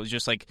Babadook. So it was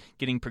just like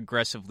getting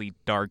progressively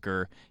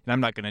darker. And I'm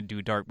not going to do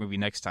a dark movie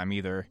next time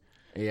either.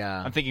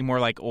 Yeah. I'm thinking more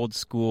like old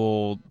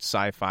school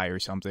sci-fi or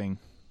something.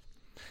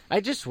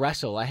 I just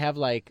wrestle. I have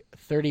like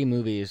 30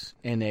 movies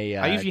in a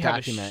I usually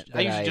document.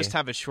 just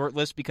have a short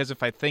list because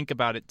if I think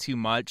about it too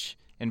much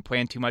and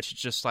plan too much,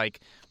 it's just like,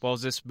 well,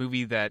 is this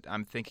movie that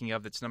I'm thinking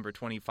of that's number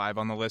 25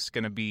 on the list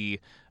going to be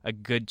a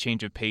good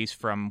change of pace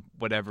from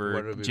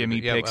whatever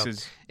Jimmy picks? well,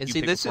 As and you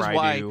see, pick this is before I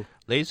why, do.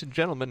 ladies and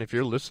gentlemen, if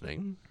you're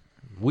listening,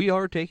 we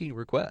are taking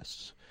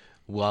requests.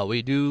 While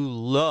we do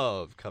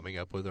love coming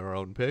up with our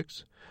own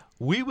picks,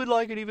 we would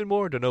like it even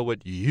more to know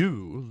what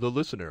you, the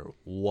listener,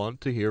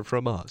 want to hear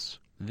from us.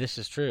 This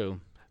is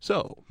true.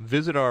 So,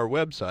 visit our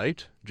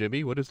website.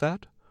 Jimmy, what is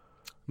that?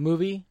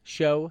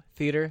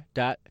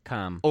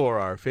 Movieshowtheater.com. Or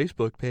our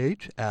Facebook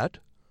page at...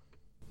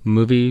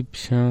 Movie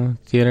Show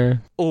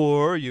Theater.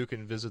 Or you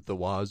can visit the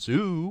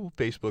Wazoo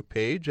Facebook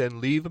page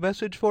and leave a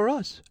message for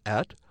us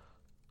at...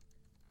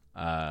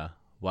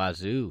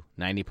 Wazoo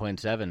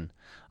 90.7.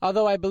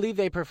 Although I believe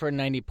they prefer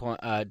WAZU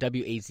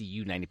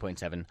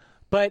 90.7.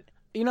 But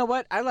you know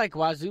what? I like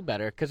Wazoo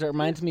better because it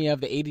reminds me of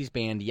the 80s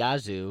band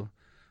Yazoo,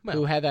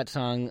 who had that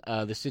song,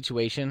 The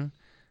Situation.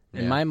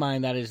 In my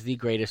mind, that is the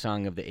greatest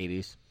song of the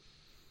 80s.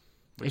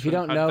 If you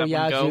don't How know did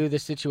that one go? Yazoo, the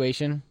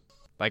situation.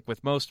 Like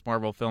with most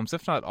Marvel films,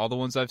 if not all the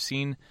ones I've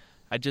seen,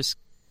 I just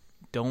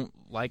don't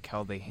like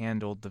how they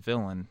handled the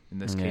villain, in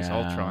this case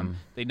Ultron.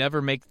 They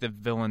never make the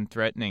villain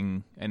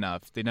threatening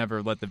enough. They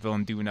never let the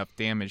villain do enough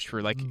damage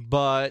for like...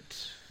 But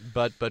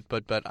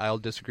I'll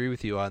disagree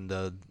with you on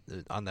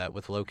that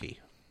with Loki.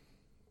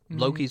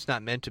 Loki's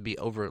not meant to be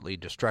overtly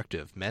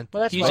destructive.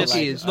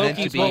 Loki is meant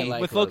to be...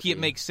 With Loki, it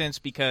makes sense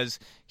because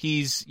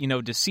he's,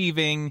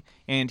 deceiving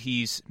and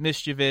he's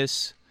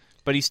mischievous,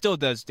 but he still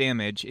does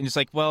damage. And it's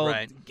like, well,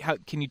 right. How,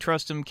 can you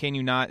trust him? Can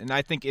you not? And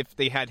I think if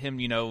they had him,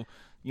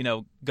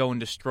 go and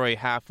destroy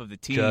half of the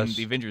team, Just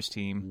the Avengers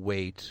team.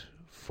 Wait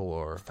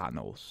for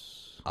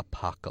Thanos.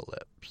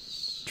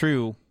 Apocalypse.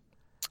 True.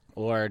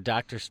 Or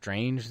Doctor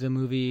Strange, the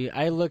movie.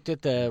 I looked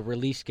at the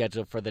release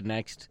schedule for the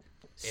next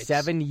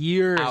 7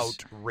 years.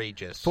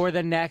 Outrageous. For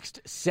the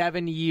next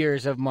 7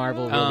 years of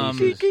Marvel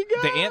releases.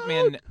 The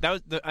Ant-Man,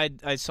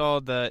 I saw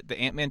the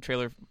Ant-Man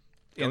trailer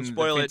in the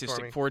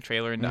Fantastic Four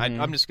trailer, and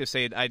I'm just going to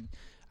say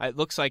it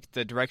looks like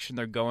the direction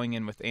they're going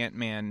in with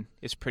Ant-Man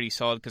is pretty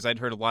solid because I'd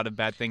heard a lot of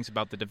bad things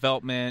about the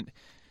development.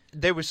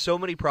 There was so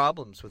many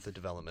problems with the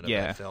development of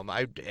that film.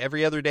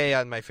 Every other day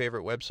on my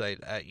favorite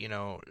website,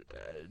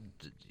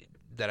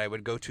 that I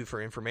would go to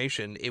for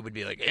information, it would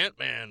be like,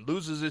 Ant-Man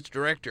loses its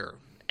director.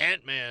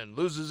 Ant-Man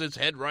loses its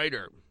head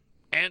writer.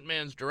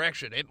 Ant-Man's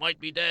direction, it might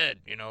be dead,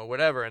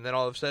 whatever. And then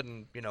all of a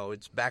sudden,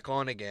 it's back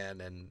on again,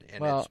 and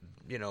it's,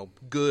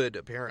 good,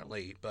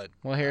 apparently. But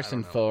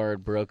Harrison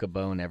Ford broke a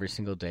bone every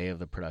single day of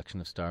the production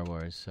of Star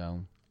Wars,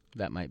 so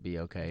that might be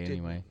okay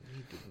anyway.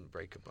 He didn't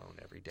break a bone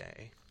every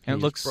day.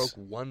 And he just broke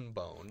one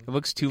bone. It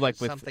looks too like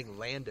with something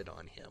landed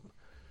on him.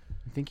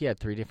 I think he had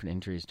 3 different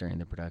injuries during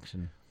the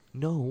production.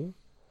 No,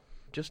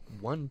 just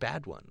one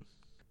bad one.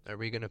 Are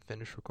we going to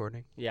finish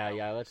recording? Yeah.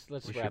 Let's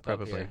wrap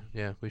up here.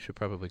 Yeah, we should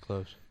probably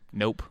close.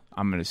 Nope,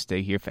 I'm going to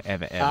stay here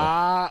forever,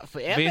 ever.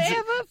 Forever.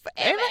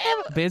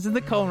 Biz in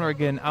the corner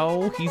again.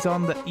 Oh, he's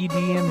on the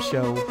EDM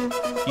show.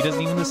 He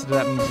doesn't even listen to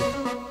that music.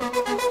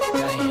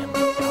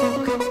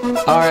 Damn.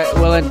 All right,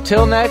 well,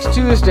 until next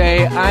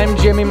Tuesday, I'm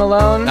Jimmy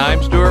Malone.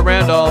 I'm Stuart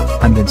Randolph.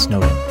 I'm Vince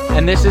Snowden.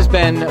 And this has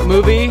been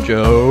Movie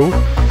Joe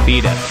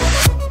Vita.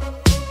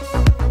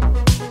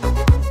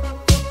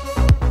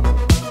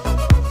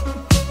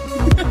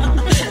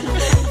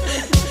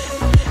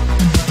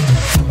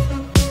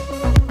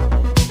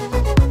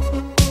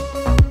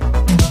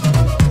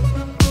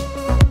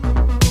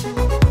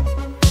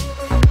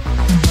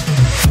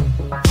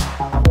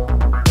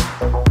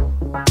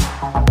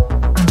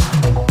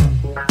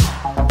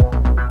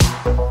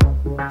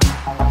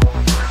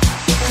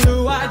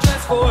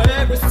 For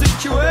every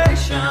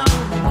situation